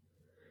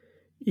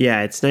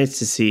 Yeah, it's nice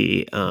to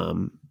see.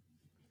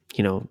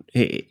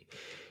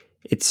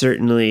 It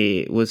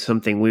certainly was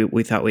something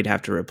we thought we'd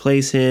have to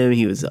replace him.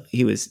 He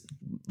was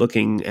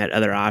looking at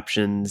other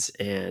options,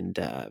 and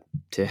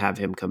to have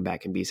him come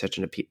back and be such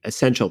an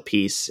essential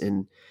piece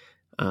in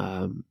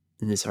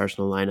this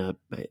Arsenal lineup,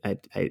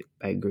 I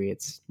agree.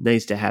 It's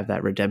nice to have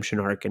that redemption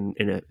arc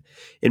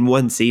in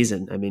one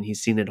season. I mean,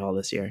 he's seen it all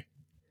this year.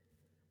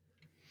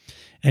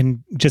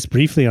 And just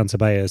briefly on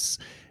Ceballos,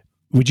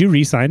 would you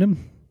re-sign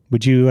him?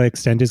 Would you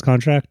extend his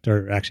contract,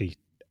 or actually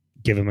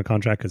give him a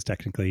contract, because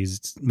technically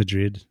he's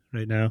Madrid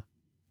right now?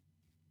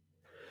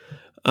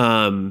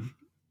 Um,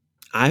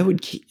 I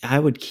would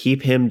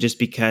keep him just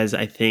because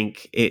I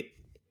think it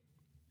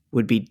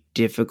would be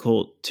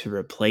difficult to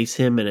replace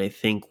him, and I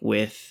think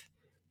with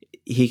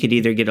he could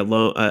either get a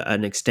loan,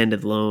 an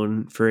extended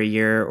loan for a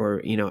year,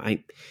 or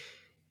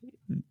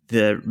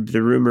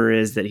the rumor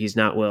is that he's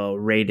not well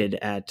rated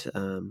at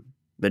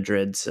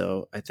Madrid.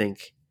 So I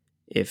think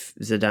if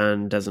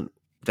Zidane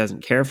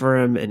doesn't care for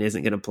him and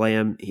isn't going to play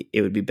him,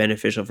 it would be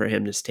beneficial for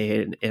him to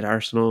stay at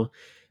Arsenal.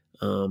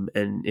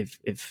 And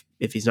if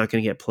he's not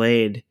going to get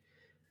played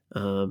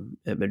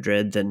at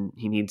Madrid, then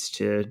he needs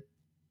to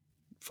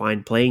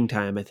find playing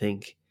time. I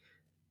think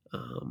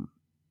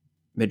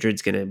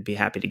Madrid's going to be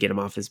happy to get him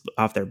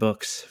off their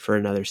books for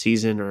another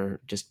season or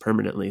just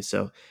permanently.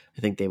 So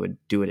I think they would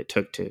do what it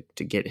took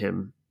to get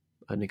him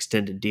an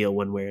extended deal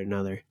one way or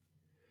another.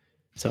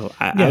 So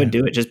I would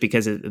do it just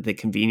because of the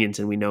convenience,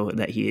 and we know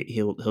that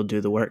he'll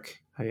do the work.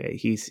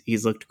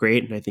 He's looked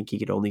great, and I think he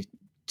could only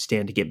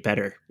stand to get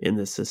better in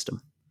this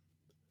system.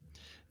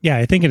 Yeah,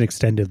 I think an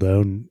extended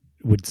loan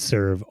would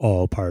serve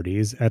all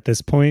parties at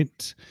this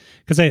point,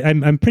 because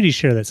I'm pretty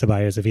sure that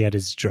Ceballos, if he had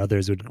his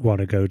druthers, would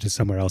want to go to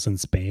somewhere else in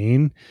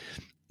Spain.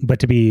 But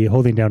to be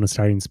holding down a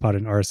starting spot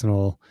in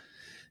Arsenal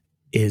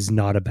is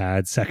not a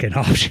bad second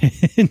option.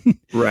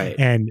 Right.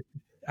 And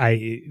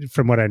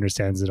from what I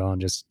understand, Zidane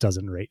just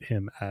doesn't rate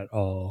him at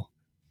all.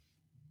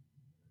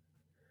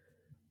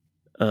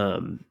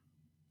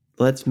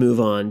 Let's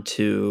move on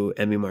to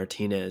Emi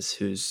Martinez,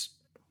 who's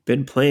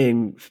been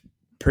playing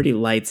pretty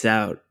lights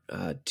out.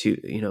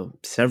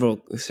 Several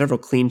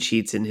clean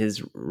sheets in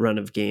his run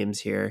of games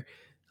here.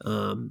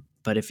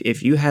 But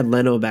if you had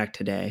Leno back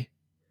today,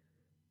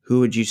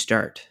 who would you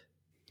start?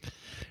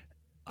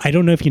 I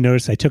don't know if you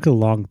noticed, I took a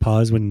long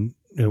pause when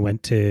it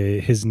went to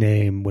his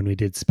name when we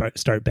did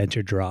start, bench,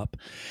 or drop.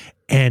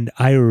 And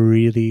I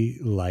really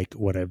like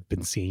what I've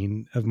been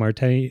seeing of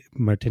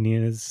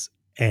Martinez.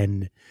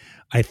 And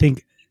I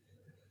think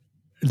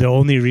the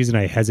only reason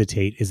I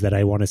hesitate is that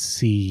I want to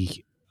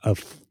see a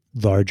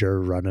larger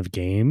run of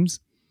games.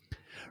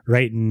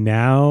 Right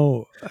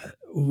now,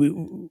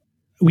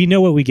 we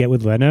know what we get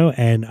with Leno,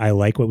 and I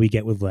like what we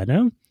get with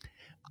Leno.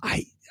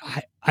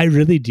 I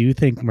really do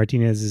think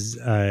Martinez's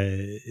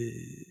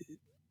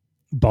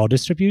ball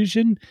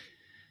distribution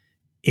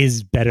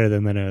is better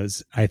than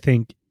Leno's. I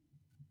think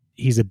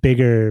he's a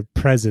bigger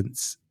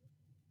presence.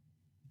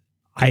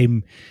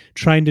 I'm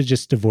trying to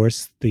just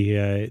divorce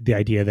the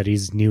idea that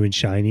he's new and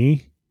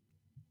shiny,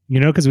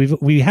 because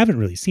we haven't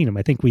really seen him.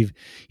 I think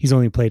he's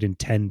only played in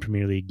 10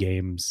 Premier League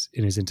games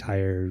in his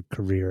entire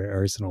career at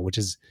Arsenal, which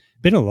has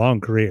been a long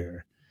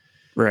career.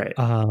 Right.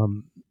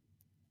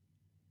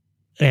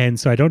 And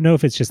so I don't know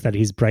if it's just that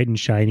he's bright and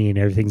shiny and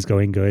everything's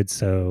going good,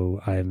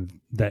 so I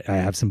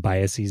have some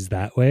biases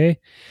that way.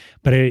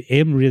 But I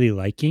am really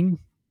liking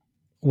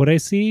what I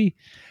see.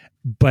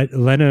 But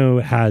Leno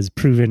has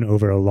proven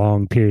over a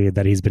long period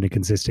that he's been a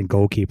consistent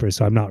goalkeeper,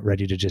 so I'm not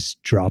ready to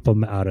just drop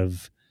him out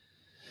of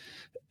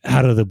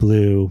the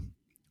blue.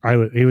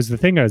 It was the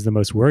thing I was the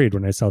most worried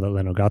when I saw that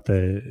Leno got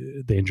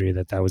the injury,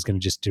 that was going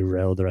to just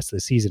derail the rest of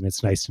the season.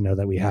 It's nice to know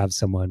that we have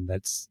someone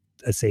that's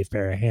a safe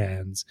pair of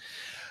hands.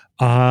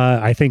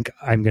 I think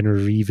I'm going to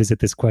revisit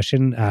this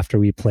question after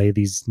we play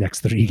these next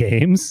 3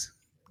 games,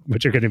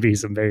 which are going to be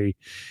some very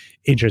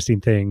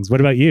interesting things. What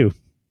about you?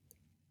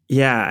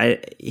 Yeah,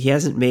 he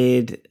hasn't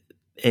made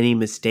any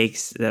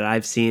mistakes that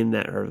I've seen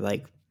that are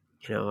like,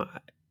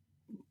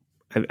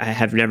 I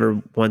have never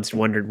once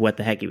wondered what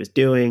the heck he was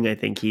doing. I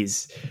think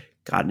he's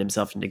gotten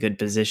himself into good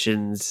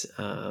positions.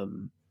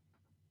 The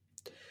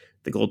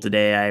goal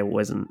today, I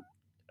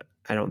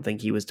don't think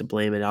he was to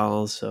blame at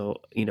all.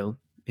 So,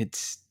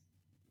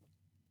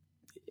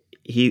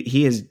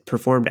 he has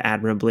performed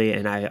admirably,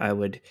 and I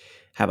would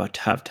have a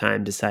tough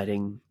time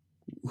deciding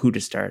who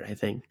to start, I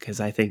think, because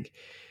I think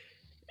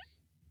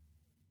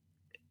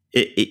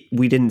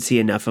we didn't see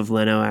enough of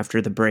Leno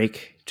after the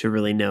break to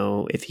really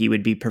know if he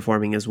would be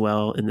performing as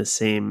well in the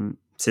same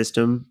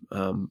system.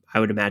 I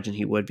would imagine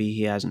he would be.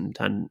 He hasn't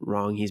done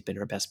wrong. He's been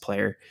our best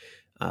player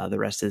the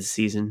rest of the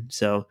season.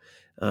 So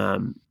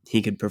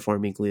he could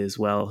perform equally as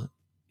well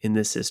in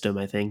this system,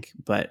 I think.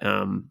 But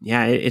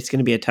it's going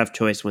to be a tough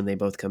choice when they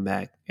both come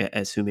back,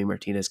 assuming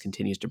Martinez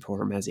continues to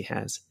perform as he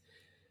has.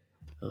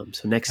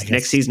 So next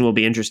season will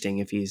be interesting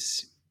if he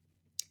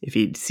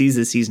sees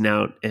the season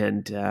out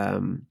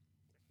and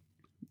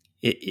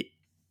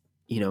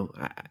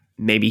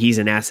maybe he's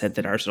an asset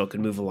that Arsenal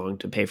could move along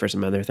to pay for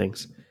some other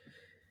things.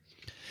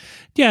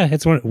 Yeah,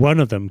 it's one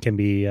of them can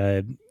be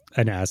an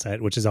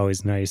asset, which is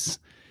always nice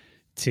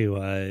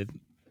to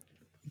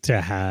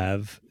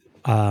have.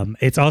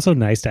 It's also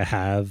nice to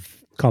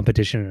have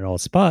competition in all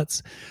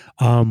spots.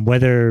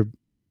 Whether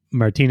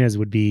Martinez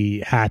would be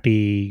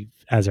happy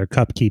as our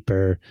cup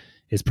keeper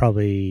is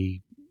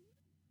probably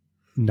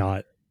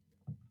not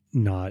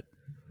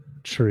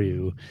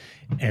true.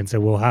 And so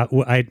we'll have,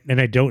 I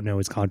don't know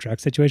his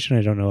contract situation.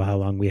 I don't know how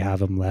long we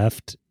have him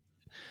left,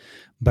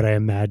 but I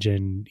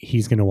imagine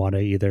he's going to want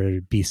to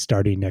either be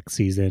starting next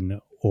season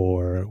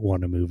or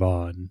want to move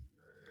on.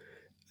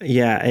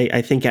 Yeah,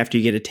 I think after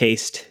you get a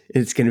taste,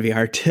 it's going to be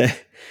hard to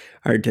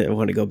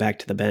want to go back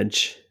to the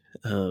bench.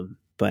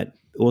 But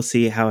we'll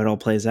see how it all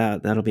plays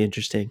out. That'll be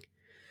interesting.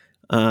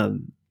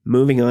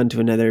 Moving on to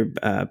another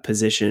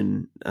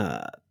position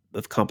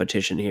of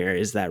competition here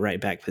is that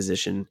right back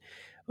position,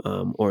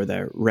 or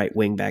the right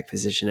wing back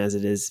position, as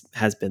it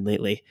has been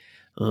lately.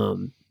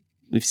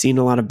 We've seen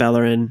a lot of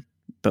Bellerin,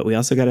 but we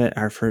also got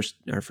our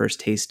first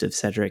taste of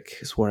Cedric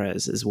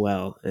Suarez as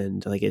well.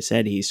 And like I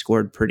said, he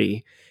scored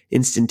pretty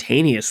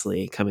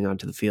instantaneously coming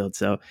onto the field.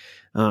 So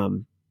I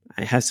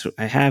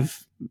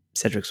have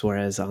Cedric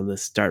Suarez on the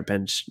start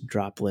bench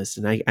drop list,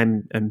 and I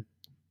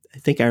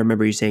think I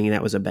remember you saying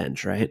that was a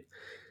bench, right?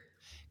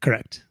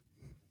 Correct.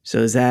 So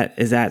is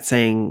that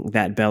saying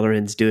that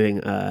Bellerin's doing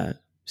a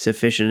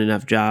sufficient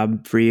enough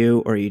job for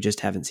you, or you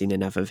just haven't seen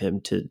enough of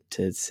him to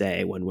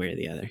say one way or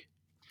the other?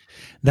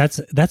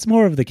 That's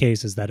more of the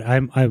case, is that I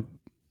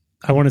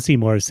want to see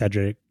more of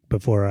Cedric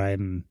before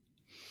I'm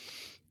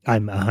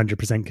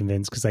 100%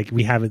 convinced, because like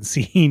we haven't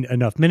seen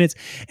enough minutes.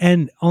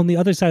 And on the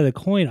other side of the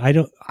coin,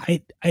 I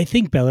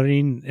think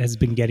Bellerin has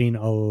been getting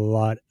a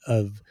lot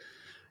of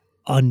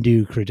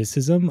undue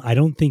criticism. I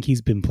don't think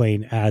he's been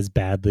playing as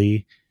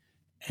badly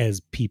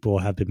as people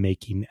have been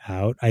making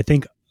out. I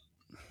think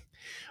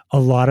a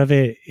lot of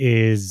it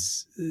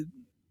is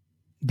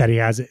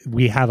that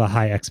we have a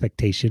high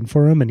expectation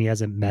for him, and he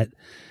hasn't met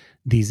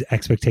these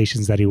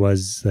expectations that he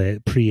was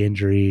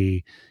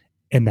pre-injury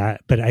and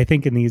that. But I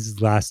think in these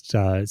last,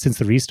 since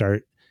the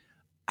restart,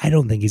 I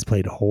don't think he's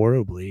played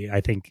horribly. I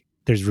think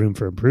there's room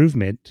for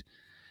improvement.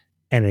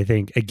 And I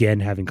think, again,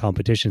 having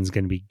competition is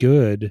going to be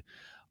good.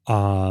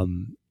 But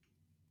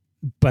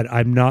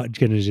I'm not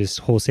going to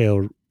just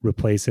wholesale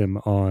replace him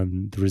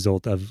on the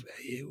result of,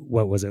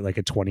 what was it, like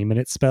a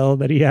 20-minute spell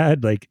that he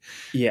had? Like,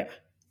 yeah,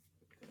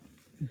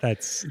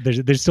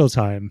 there's still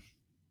time.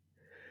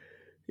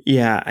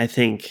 Yeah, I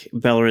think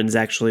Bellerin's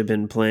actually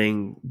been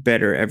playing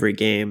better every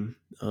game.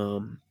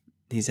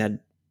 He's had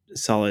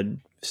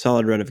solid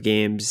run of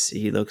games.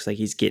 He looks like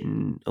he's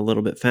getting a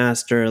little bit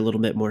faster, a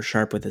little bit more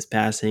sharp with his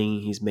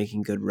passing. He's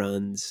making good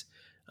runs.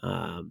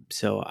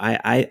 So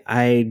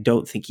I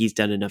don't think he's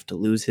done enough to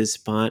lose his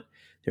spot.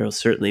 There will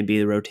certainly be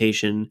the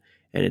rotation,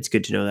 and it's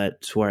good to know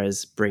that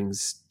Suarez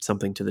brings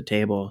something to the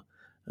table.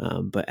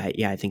 But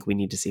I think we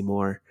need to see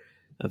more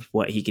of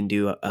what he can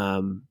do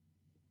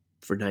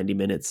for 90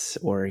 minutes,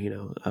 or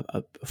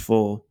a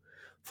full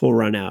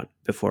run out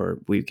before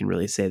we can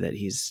really say that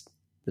he's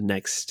the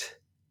next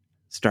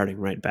starting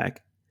right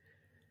back.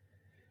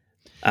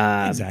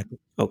 Exactly.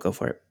 Oh, go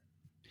for it.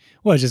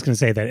 Well, I was just going to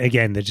say that,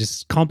 again, that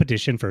just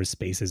competition for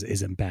spaces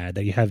isn't bad.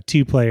 That you have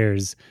two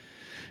players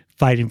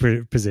fighting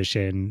for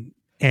position.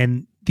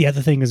 And the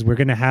other thing is, we're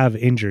going to have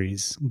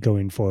injuries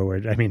going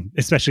forward. I mean,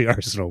 especially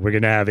Arsenal, we're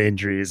going to have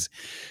injuries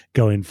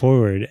going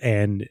forward.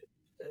 And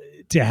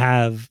to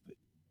have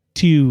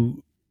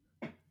two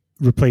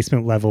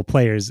replacement level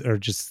players, or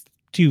just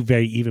two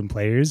very even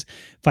players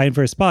fighting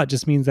for a spot,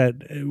 just means that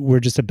we're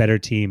just a better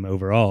team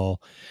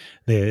overall.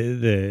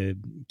 The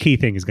key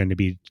thing is going to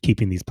be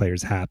keeping these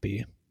players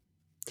happy.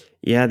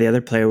 Yeah, the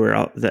other player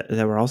that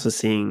we're also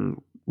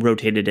seeing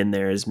rotated in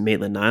there is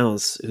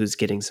Maitland-Niles, who's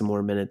getting some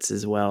more minutes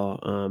as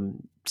well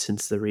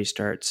since the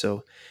restart.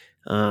 So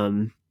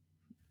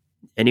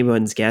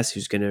anyone's guess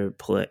who's going to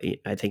play.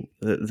 I think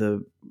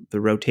the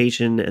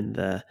rotation and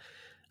the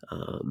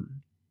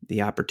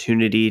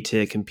opportunity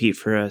to compete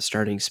for a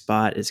starting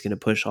spot is going to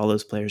push all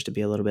those players to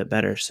be a little bit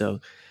better. So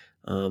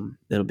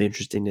it'll be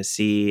interesting to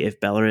see if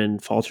Bellerin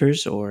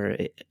falters, or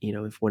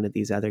if one of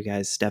these other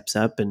guys steps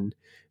up and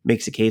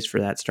makes a case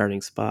for that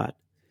starting spot.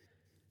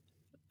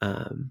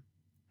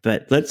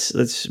 But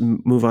let's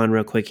move on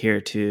real quick here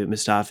to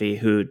Mustafi,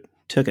 who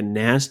took a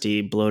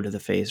nasty blow to the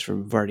face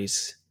from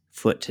Vardy's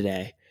foot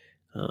today.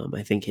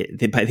 I think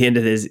by the end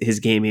of his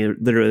game, he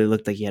literally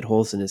looked like he had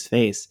holes in his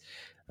face.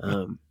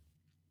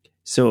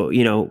 So,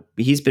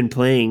 he's been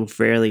playing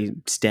fairly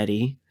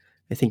steady.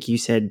 I think you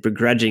said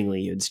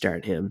begrudgingly you'd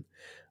start him.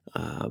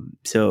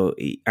 So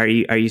are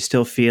you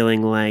still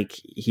feeling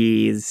like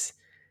he's,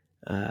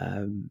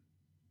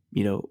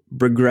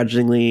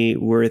 begrudgingly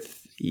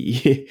worth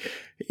your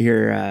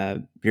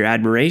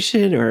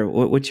admiration, or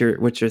what's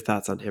your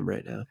thoughts on him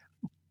right now?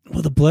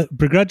 Well, the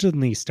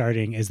begrudgingly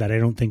starting is that I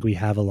don't think we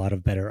have a lot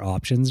of better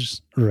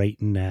options right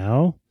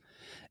now.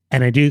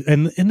 And I do,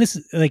 and this,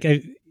 like,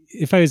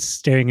 if I was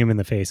staring him in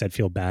the face, I'd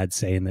feel bad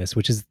saying this,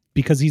 which is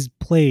because he's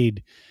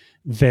played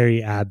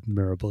very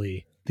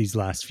admirably these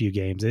last few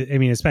games. I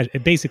mean, especially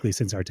basically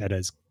since Arteta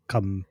has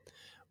come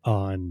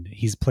on,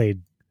 he's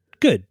played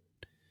good,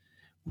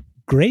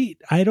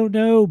 great, I don't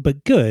know,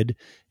 but good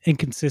and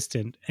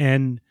consistent.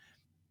 And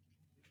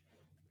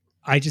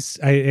I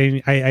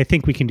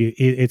think we can do.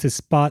 It's a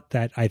spot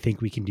that I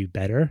think we can do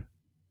better,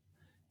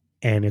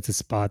 and it's a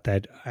spot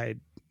that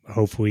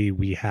hopefully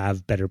we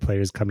have better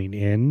players coming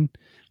in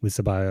with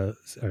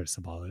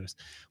Sabalos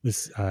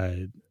with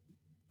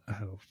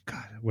oh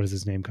god, what is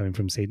his name coming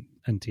from Saint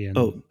Etienne?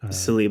 Oh,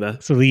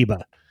 Saliba.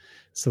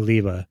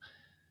 Saliba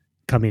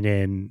coming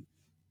in,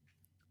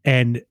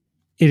 and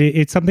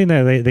it's something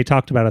that they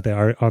talked about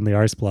on the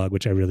Ars blog,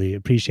 which I really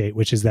appreciate,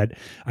 which is that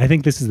I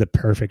think this is the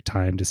perfect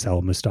time to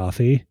sell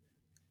Mustafi.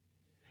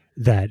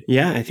 That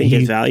Yeah, I think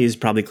his values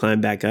probably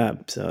climb back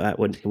up, so that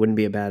wouldn't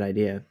be a bad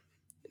idea.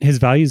 His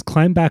values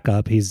climb back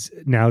up. He's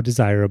now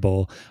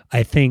desirable.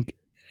 I think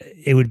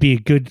it would be a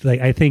good,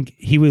 like, I think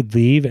he would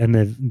leave and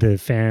the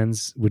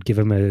fans would give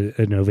him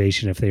an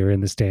ovation if they were in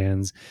the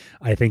stands.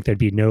 I think there'd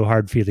be no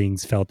hard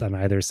feelings felt on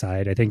either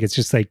side. I think it's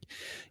just like,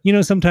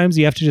 sometimes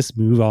you have to just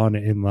move on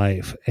in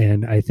life.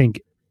 And I think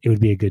it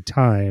would be a good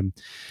time.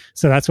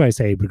 So that's why I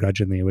say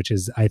begrudgingly, which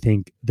is I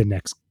think the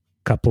next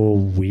couple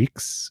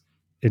weeks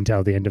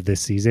until the end of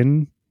this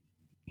season,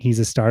 he's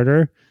a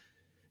starter.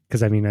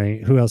 Because I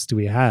mean, who else do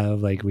we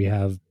have? Like, we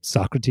have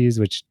Socrates,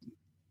 which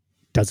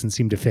doesn't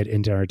seem to fit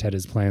into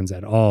Arteta's plans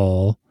at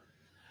all.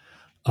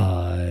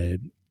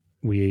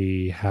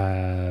 We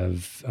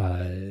have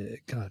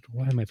God,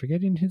 why am I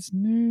forgetting his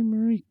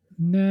name right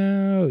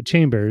now?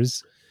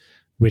 Chambers,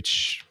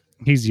 which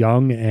he's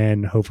young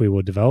and hopefully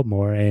will develop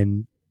more.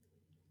 And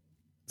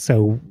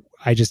so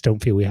I just don't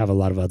feel we have a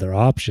lot of other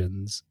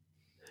options.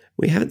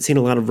 We haven't seen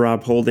a lot of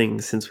Rob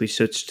Holding since we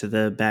switched to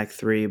the back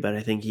three, but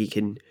I think he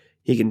can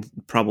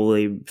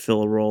probably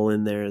fill a role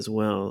in there as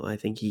well. I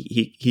think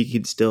he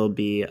could still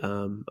be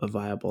a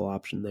viable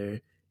option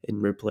there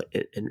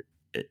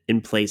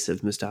in place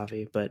of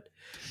Mustafi, but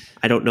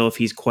I don't know if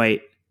he's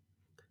quite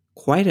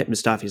at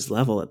Mustafi's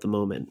level at the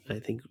moment. I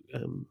think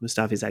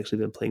Mustafi's actually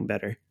been playing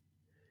better.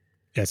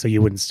 Yeah, so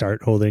you wouldn't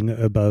start Holding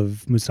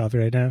above Mustafi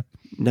right now?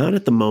 Not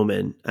at the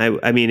moment.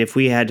 I mean, if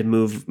we had to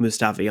move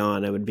Mustafi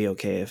on, I would be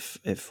okay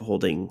if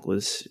Holding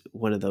was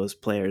one of those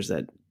players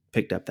that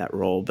picked up that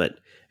role. But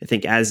I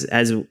think as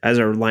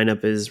our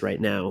lineup is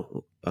right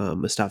now,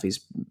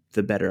 Mustafi's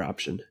the better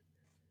option.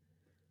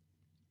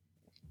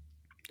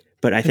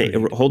 But I think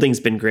Holding's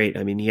been great.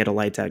 I mean, he had a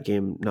lights out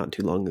game not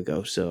too long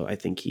ago, so I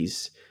think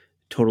he's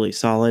totally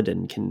solid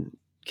and can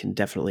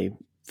definitely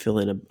fill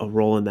in a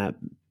role in that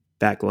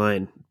back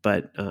line.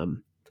 But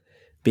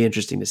be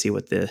interesting to see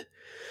what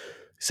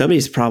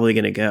somebody's probably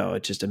going to go.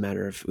 It's just a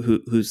matter of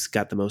who's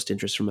got the most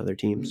interest from other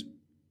teams.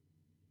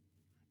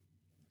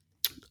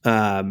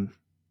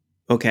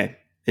 Okay,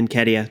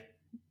 Nketiah,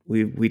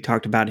 we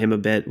talked about him a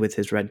bit with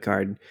his red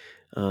card.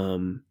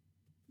 Do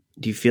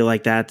you feel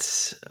like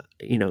that's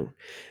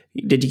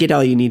did you get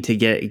all you need to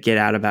get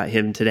out about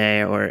him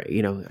today, or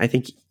I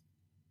think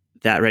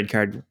that red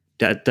card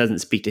doesn't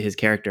speak to his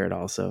character at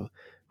all. So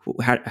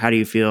how do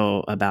you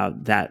feel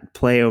about that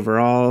play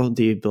overall?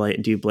 Do you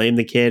blame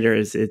the kid, or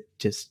is it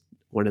just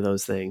one of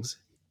those things?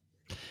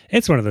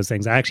 It's one of those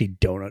things. I actually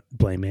don't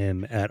blame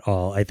him at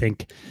all. I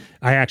think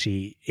I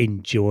actually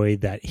enjoy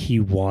that he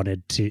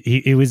wanted to.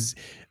 It was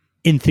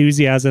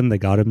enthusiasm that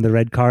got him the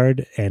red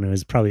card, and it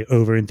was probably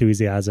over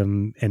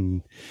enthusiasm,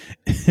 and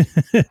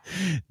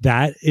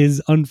that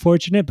is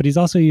unfortunate. But he's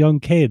also a young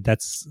kid.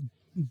 This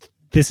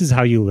is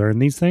how you learn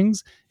these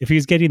things. If he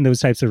was getting those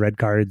types of red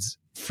cards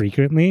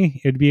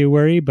frequently, it'd be a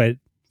worry. But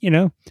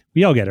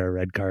we all get our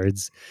red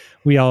cards.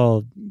 We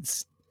all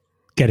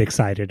get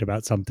excited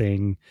about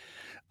something.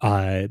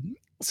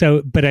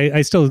 But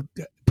I still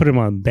put him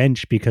on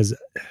bench because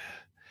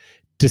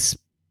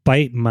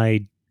despite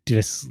my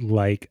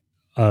dislike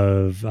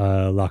of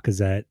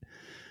Lacazette,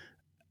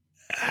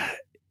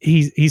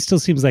 he still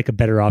seems like a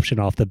better option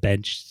off the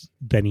bench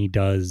than he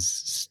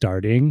does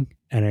starting.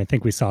 And I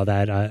think we saw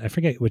that. I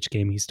forget which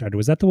game he started.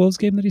 Was that the Wolves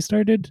game that he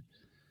started?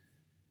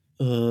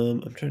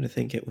 I'm trying to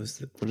think. It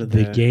was one of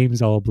the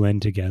games all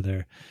blend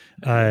together.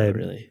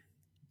 Really.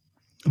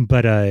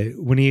 But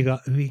when he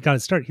got a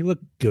start, he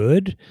looked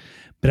good.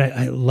 But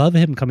I love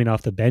him coming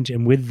off the bench,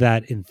 and with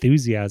that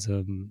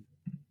enthusiasm,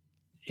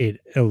 it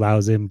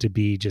allows him to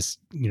be just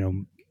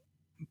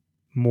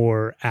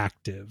more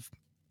active.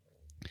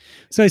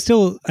 So I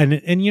still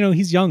and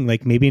he's young.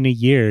 Like maybe in a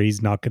year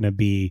he's not going to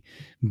be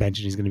bench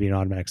and he's going to be an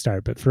automatic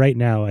start. But for right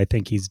now, I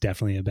think he's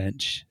definitely a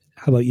bench.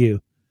 How about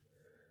you?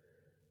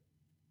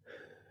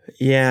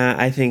 Yeah,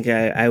 I think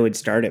I would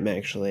start him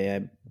actually.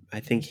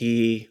 I think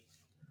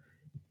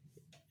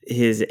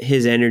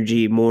his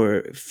energy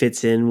more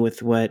fits in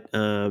with what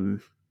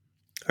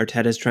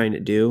Arteta's trying to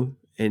do,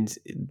 and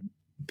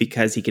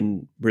because he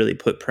can really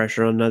put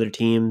pressure on other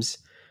teams,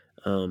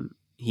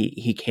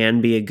 he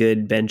can be a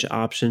good bench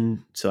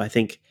option. So I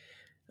think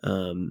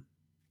Lacazette's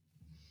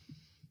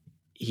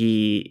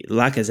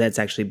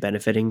actually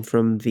benefiting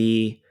from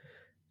the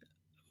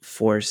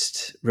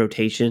forced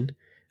rotation.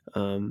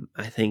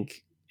 I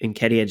think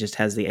Nketiah just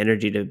has the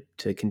energy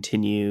to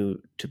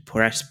continue to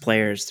press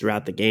players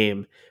throughout the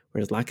game,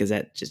 whereas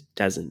Lacazette just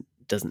doesn't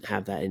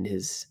have that in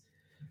his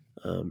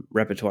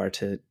repertoire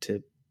to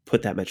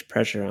put that much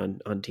pressure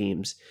on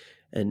teams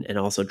and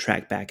also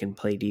track back and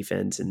play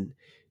defense and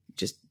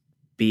just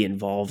be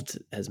involved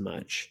as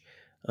much.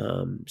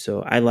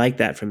 So I like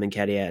that from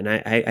Nketiah, and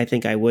I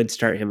think I would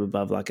start him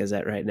above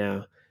Lacazette right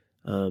now,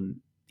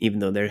 even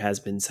though there has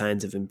been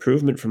signs of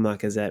improvement from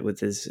Lacazette with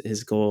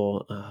his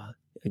goal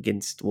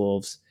against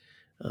Wolves.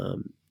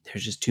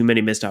 There's just too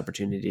many missed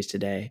opportunities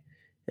today,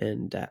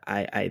 and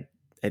I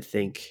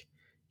think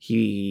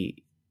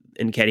he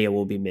Nketiah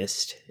will be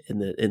missed in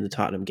the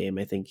Tottenham game.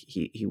 I think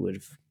he would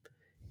have.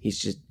 He's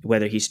just,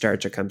 whether he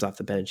starts or comes off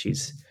the bench,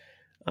 he's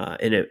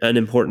an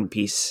important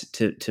piece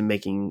to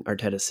making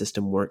Arteta's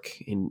system work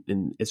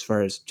in as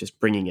far as just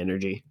bringing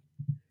energy.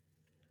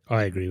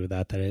 I agree with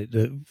that.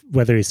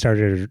 Whether he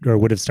started or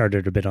would have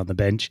started a bit on the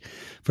bench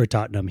for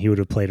Tottenham, he would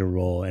have played a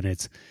role, and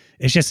it's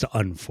just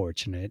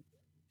unfortunate.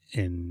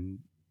 And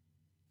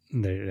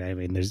I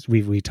mean,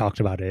 we talked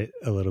about it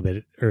a little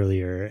bit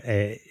earlier.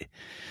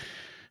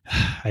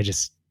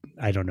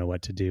 I don't know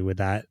what to do with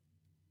that.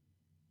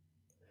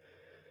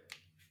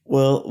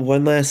 Well,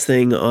 one last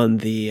thing on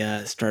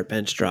the start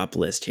bench drop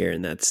list here,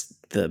 and that's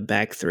the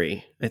back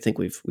three. I think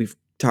we've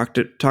talked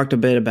a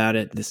bit about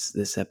it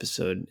this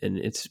episode, and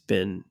it's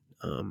been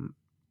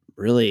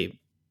really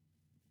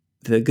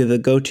the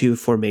go-to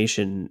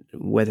formation.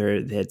 Whether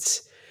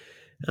it's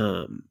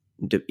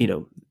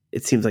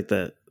it seems like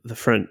the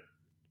front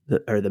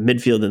or the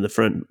midfield and the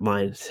front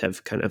lines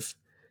have kind of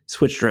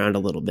switched around a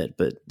little bit,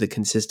 but the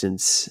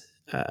consistent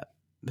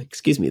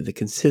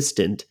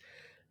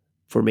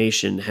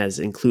formation has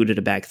included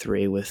a back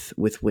three with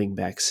wing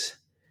backs.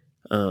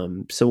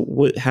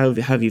 So how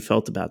have you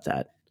felt about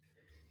that?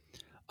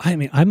 I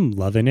mean, I'm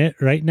loving it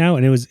right now,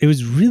 and it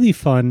was really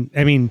fun.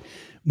 I mean,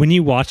 when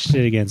you watched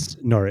it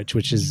against Norwich,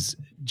 which is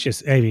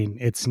just, I mean,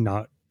 it's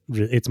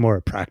more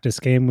a practice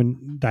game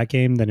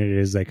than it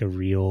is like a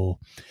real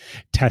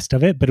test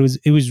of it. But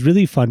it was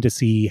really fun to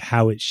see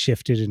how it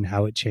shifted and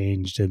how it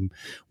changed. And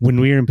when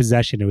we were in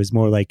possession, it was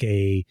more like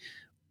a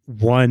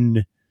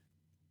 1-5.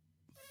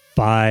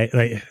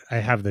 Like, I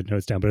have the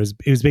notes down, but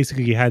it was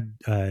basically, you had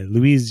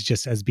Luiz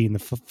just as being the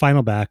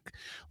final back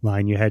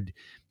line. You had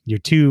your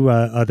two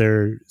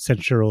other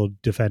central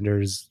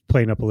defenders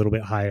playing up a little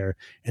bit higher,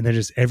 and then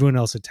just everyone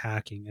else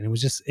attacking. And it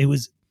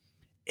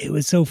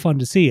was so fun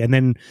to see. And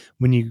then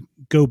when you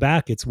go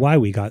back, it's why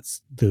we got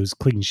those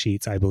clean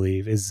sheets, I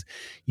believe, is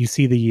you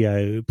see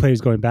the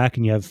players going back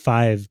and you have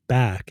 5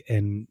 back,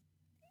 and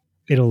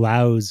it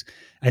allows,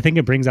 I think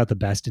it brings out the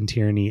best in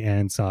Tierney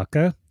and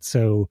Saka.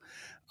 So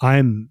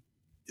I'm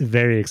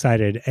very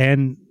excited.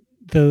 And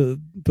the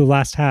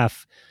last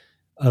half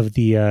of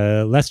the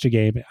Leicester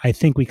game, I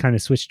think we kind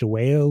of switched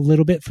away a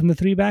little bit from the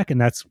 3 back,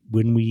 and that's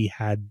when we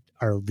had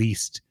our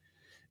least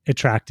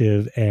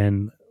attractive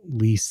and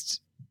least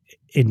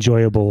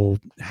enjoyable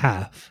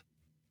half.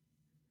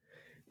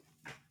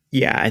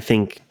 Yeah, I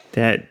think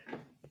that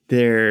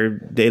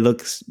they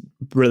look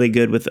really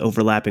good with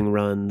overlapping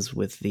runs,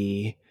 with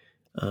the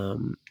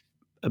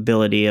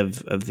ability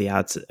of the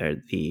outside, or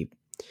the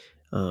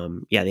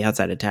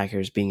outside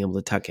attackers being able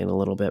to tuck in a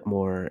little bit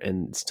more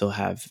and still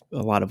have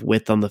a lot of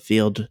width on the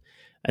field.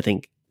 I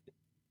think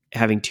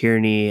having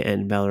Tierney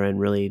and Bellerin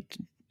really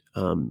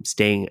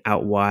staying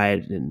out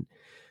wide, and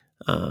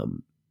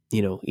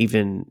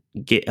even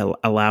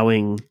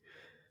allowing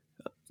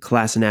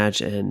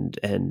Kolasinac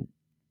and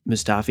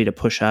Mustafi to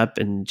push up,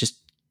 and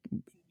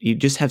you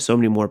just have so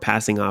many more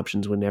passing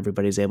options when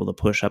everybody's able to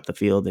push up the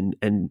field,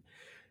 and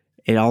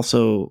it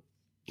also,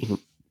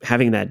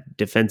 having that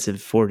defensive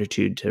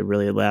fortitude to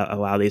really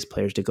allow these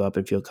players to go up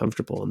and feel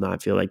comfortable and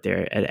not feel like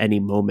they're at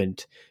any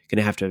moment going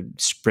to have to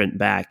sprint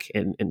back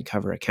and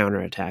cover a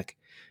counterattack.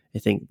 I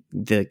think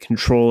the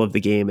control of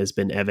the game has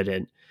been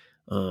evident,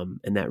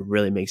 and that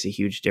really makes a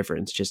huge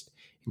difference just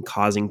in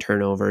causing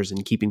turnovers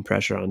and keeping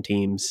pressure on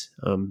teams.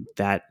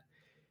 That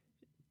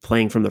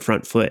playing from the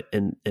front foot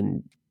and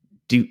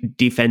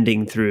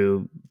defending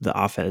through the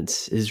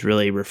offense is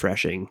really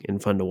refreshing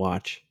and fun to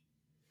watch.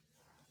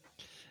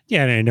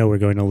 Yeah, and I know we're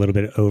going a little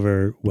bit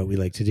over what we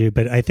like to do,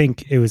 but I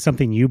think it was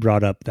something you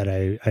brought up that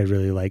I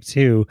really like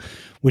too,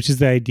 which is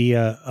the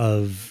idea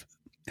of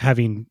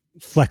having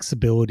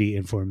flexibility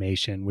in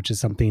formation, which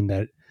is something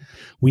that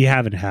we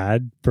haven't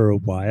had for a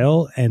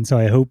while. And so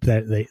I hope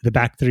that the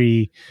back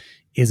three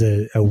is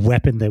a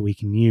weapon that we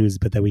can use,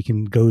 but that we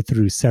can go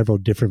through several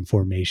different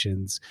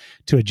formations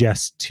to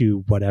adjust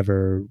to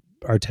whatever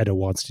Arteta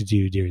wants to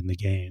do during the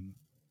game.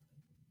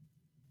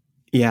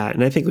 Yeah,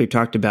 and I think we've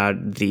talked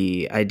about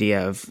the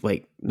idea of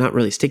like not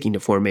really sticking to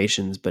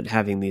formations, but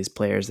having these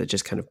players that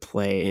just kind of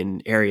play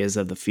in areas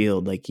of the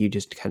field. Like, you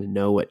just kind of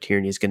know what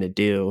Tierney is going to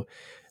do,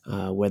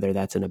 whether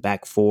that's in a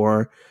back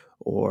four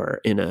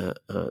or in a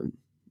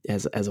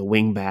as a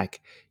wing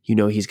back.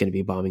 He's going to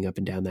be bombing up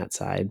and down that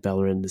side.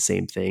 Bellerin, the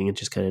same thing. It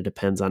just kind of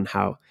depends on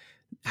how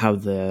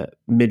the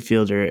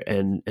midfielder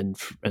and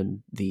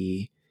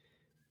the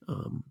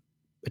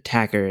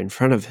attacker in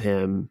front of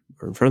him,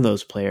 or in front of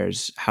those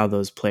players, how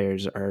those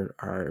players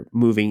are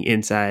moving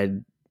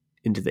inside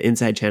into the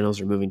inside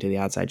channels or moving to the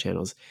outside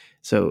channels.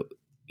 So,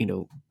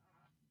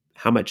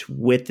 how much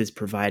width is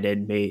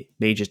provided may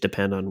just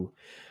depend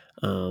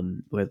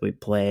on whether we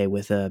play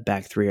with a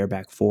back three or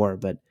back four.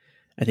 But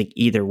I think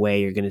either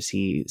way, you're going to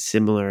see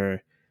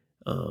similar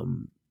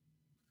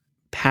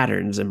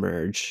patterns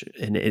emerge,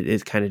 and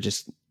it's kind of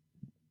just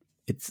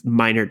it's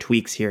minor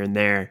tweaks here and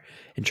there,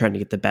 and trying to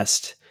get the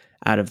best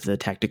out of the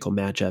tactical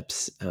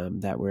matchups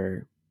that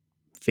we're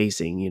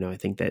facing. I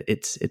think that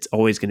it's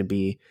always going to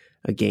be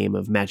a game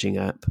of matching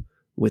up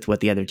with what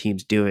the other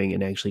team's doing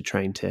and actually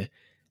trying to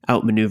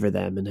outmaneuver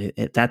them. And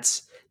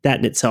that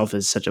in itself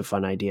is such a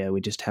fun idea.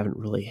 We just haven't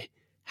really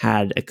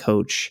had a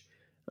coach.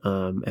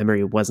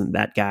 Emery wasn't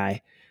that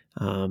guy.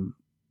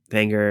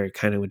 Wenger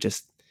kind of would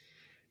just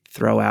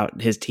throw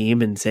out his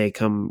team and say,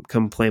 come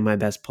play my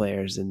best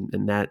players.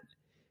 And that,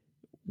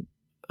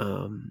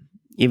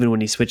 even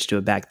when he switched to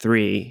a back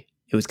three,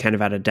 it was kind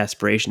of out of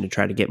desperation to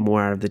try to get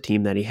more out of the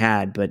team that he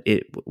had, but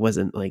it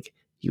wasn't like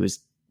he was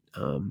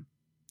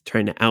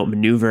trying to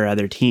outmaneuver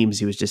other teams.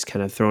 He was just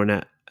kind of throwing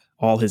out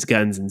all his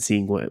guns and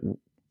seeing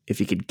if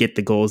he could get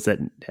the goals that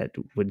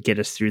would get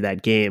us through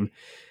that game.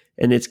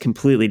 And it's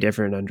completely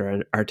different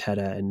under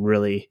Arteta, and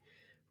really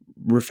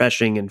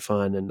refreshing and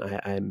fun. And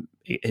I'm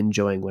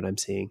enjoying what I'm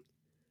seeing.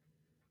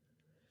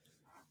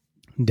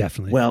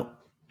 Definitely. Well,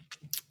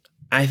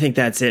 I think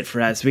that's it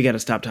for us. We got to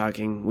stop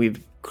talking.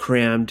 We've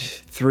crammed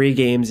 3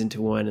 games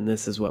into one, and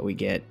this is what we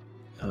get.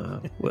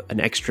 An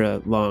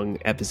extra long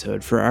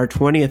episode for our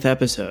 20th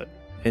episode.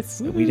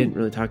 We didn't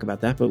really talk about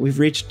that, but we've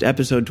reached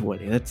episode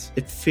 20.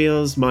 It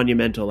feels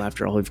monumental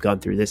after all we've gone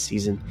through this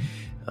season.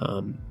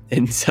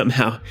 And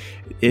somehow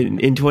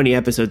in 20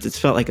 episodes, it's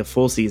felt like a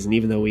full season,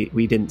 even though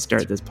we didn't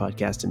start this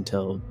podcast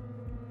until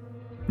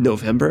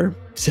November.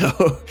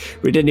 So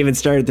we didn't even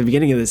start at the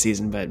beginning of the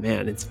season, but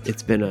man,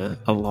 it's been a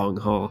long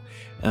haul.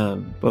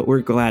 But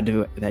we're glad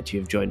that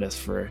you've joined us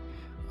for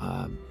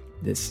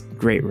this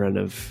great run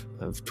of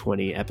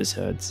 20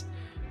 episodes.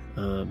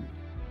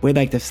 We'd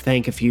like to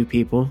thank a few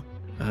people.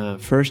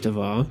 First of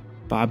all,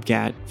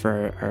 Bobcat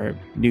for our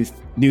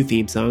new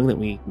theme song that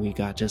we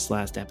got just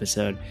last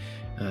episode.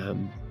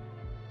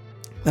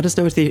 Let us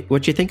know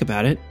what you think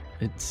about it.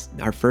 It's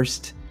our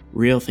first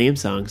real theme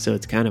song, so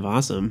it's kind of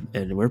awesome,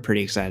 and we're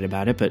pretty excited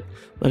about it. But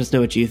let us know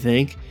what you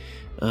think.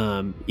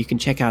 You can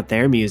check out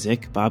their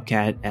music,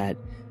 Bobcat, at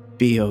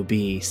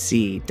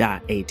bobc.at.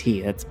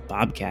 That's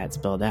Bobcat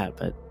spelled out,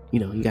 but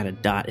you got a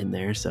dot in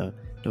there, so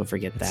don't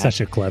forget that.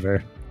 Such a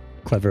clever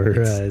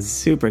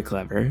super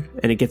clever,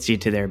 and it gets you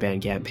to their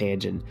Bandcamp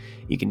page, and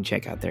you can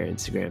check out their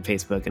Instagram,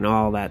 Facebook, and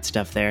all that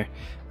stuff there,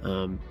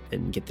 and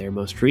get their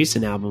most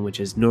recent album,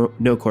 which is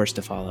No Course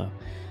to Follow.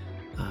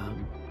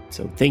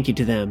 So thank you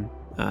to them.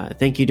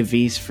 Thank you to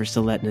Vise for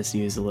still letting us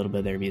use a little bit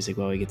of their music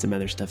while we get some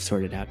other stuff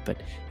sorted out,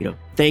 but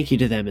thank you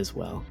to them as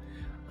well.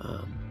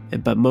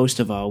 But most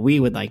of all,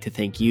 we would like to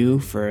thank you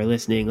for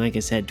listening. Like I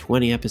said,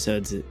 20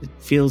 episodes. It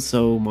feels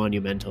so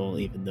monumental,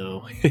 even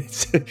though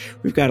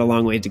we've got a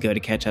long way to go to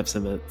catch up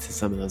to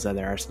some of those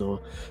other Arsenal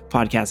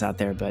podcasts out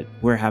there. But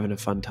we're having a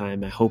fun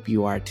time. I hope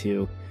you are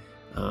too.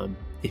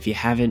 If you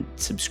haven't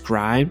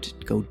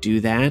subscribed, go do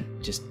that.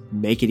 Just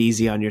make it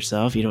easy on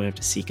yourself. You don't have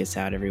to seek us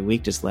out every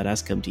week. Just let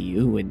us come to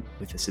you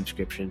with a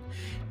subscription,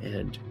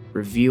 and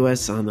review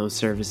us on those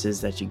services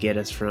that you get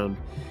us from.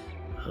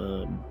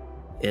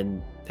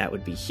 And that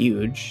would be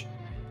huge.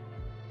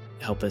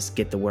 Help us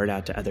get the word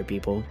out to other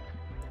people.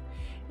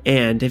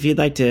 And if you'd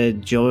like to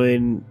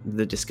join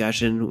the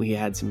discussion, we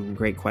had some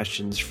great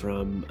questions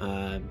from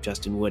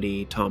Justin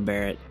Woody, Tom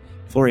Barrett,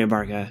 Florian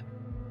Barca,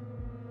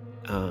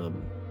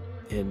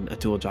 and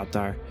Atul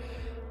Jattar.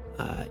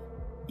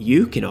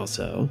 You can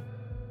also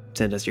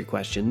send us your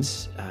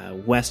questions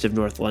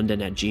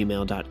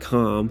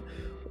westofnorthlondon@gmail.com,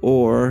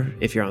 or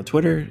if you're on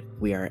Twitter,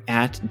 we are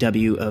at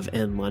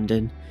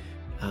WofNLondon.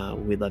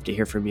 We'd love to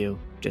hear from you.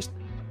 Just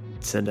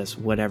send us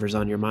whatever's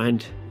on your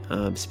mind,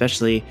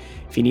 especially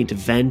if you need to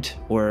vent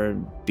or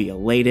be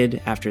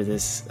elated after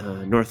this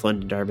North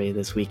London derby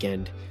this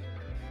weekend.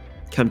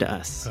 Come to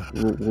us.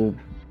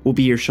 We'll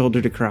be your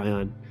shoulder to cry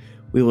on.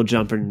 We will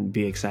jump and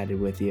be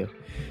excited with you.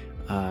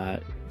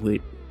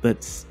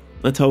 Let's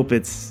hope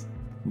it's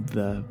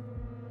the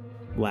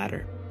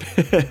latter.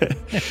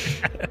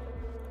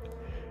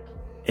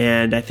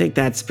 And I think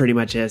that's pretty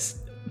much it.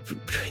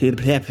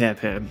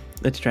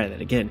 Let's try that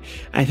again.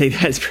 I think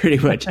that's pretty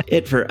much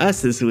it for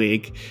us this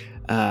week.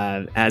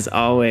 As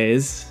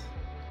always,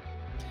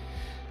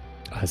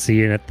 I'll see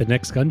you at the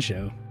next gun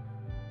show.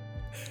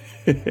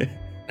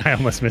 I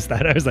almost missed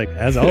that. I was like,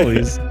 as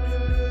always.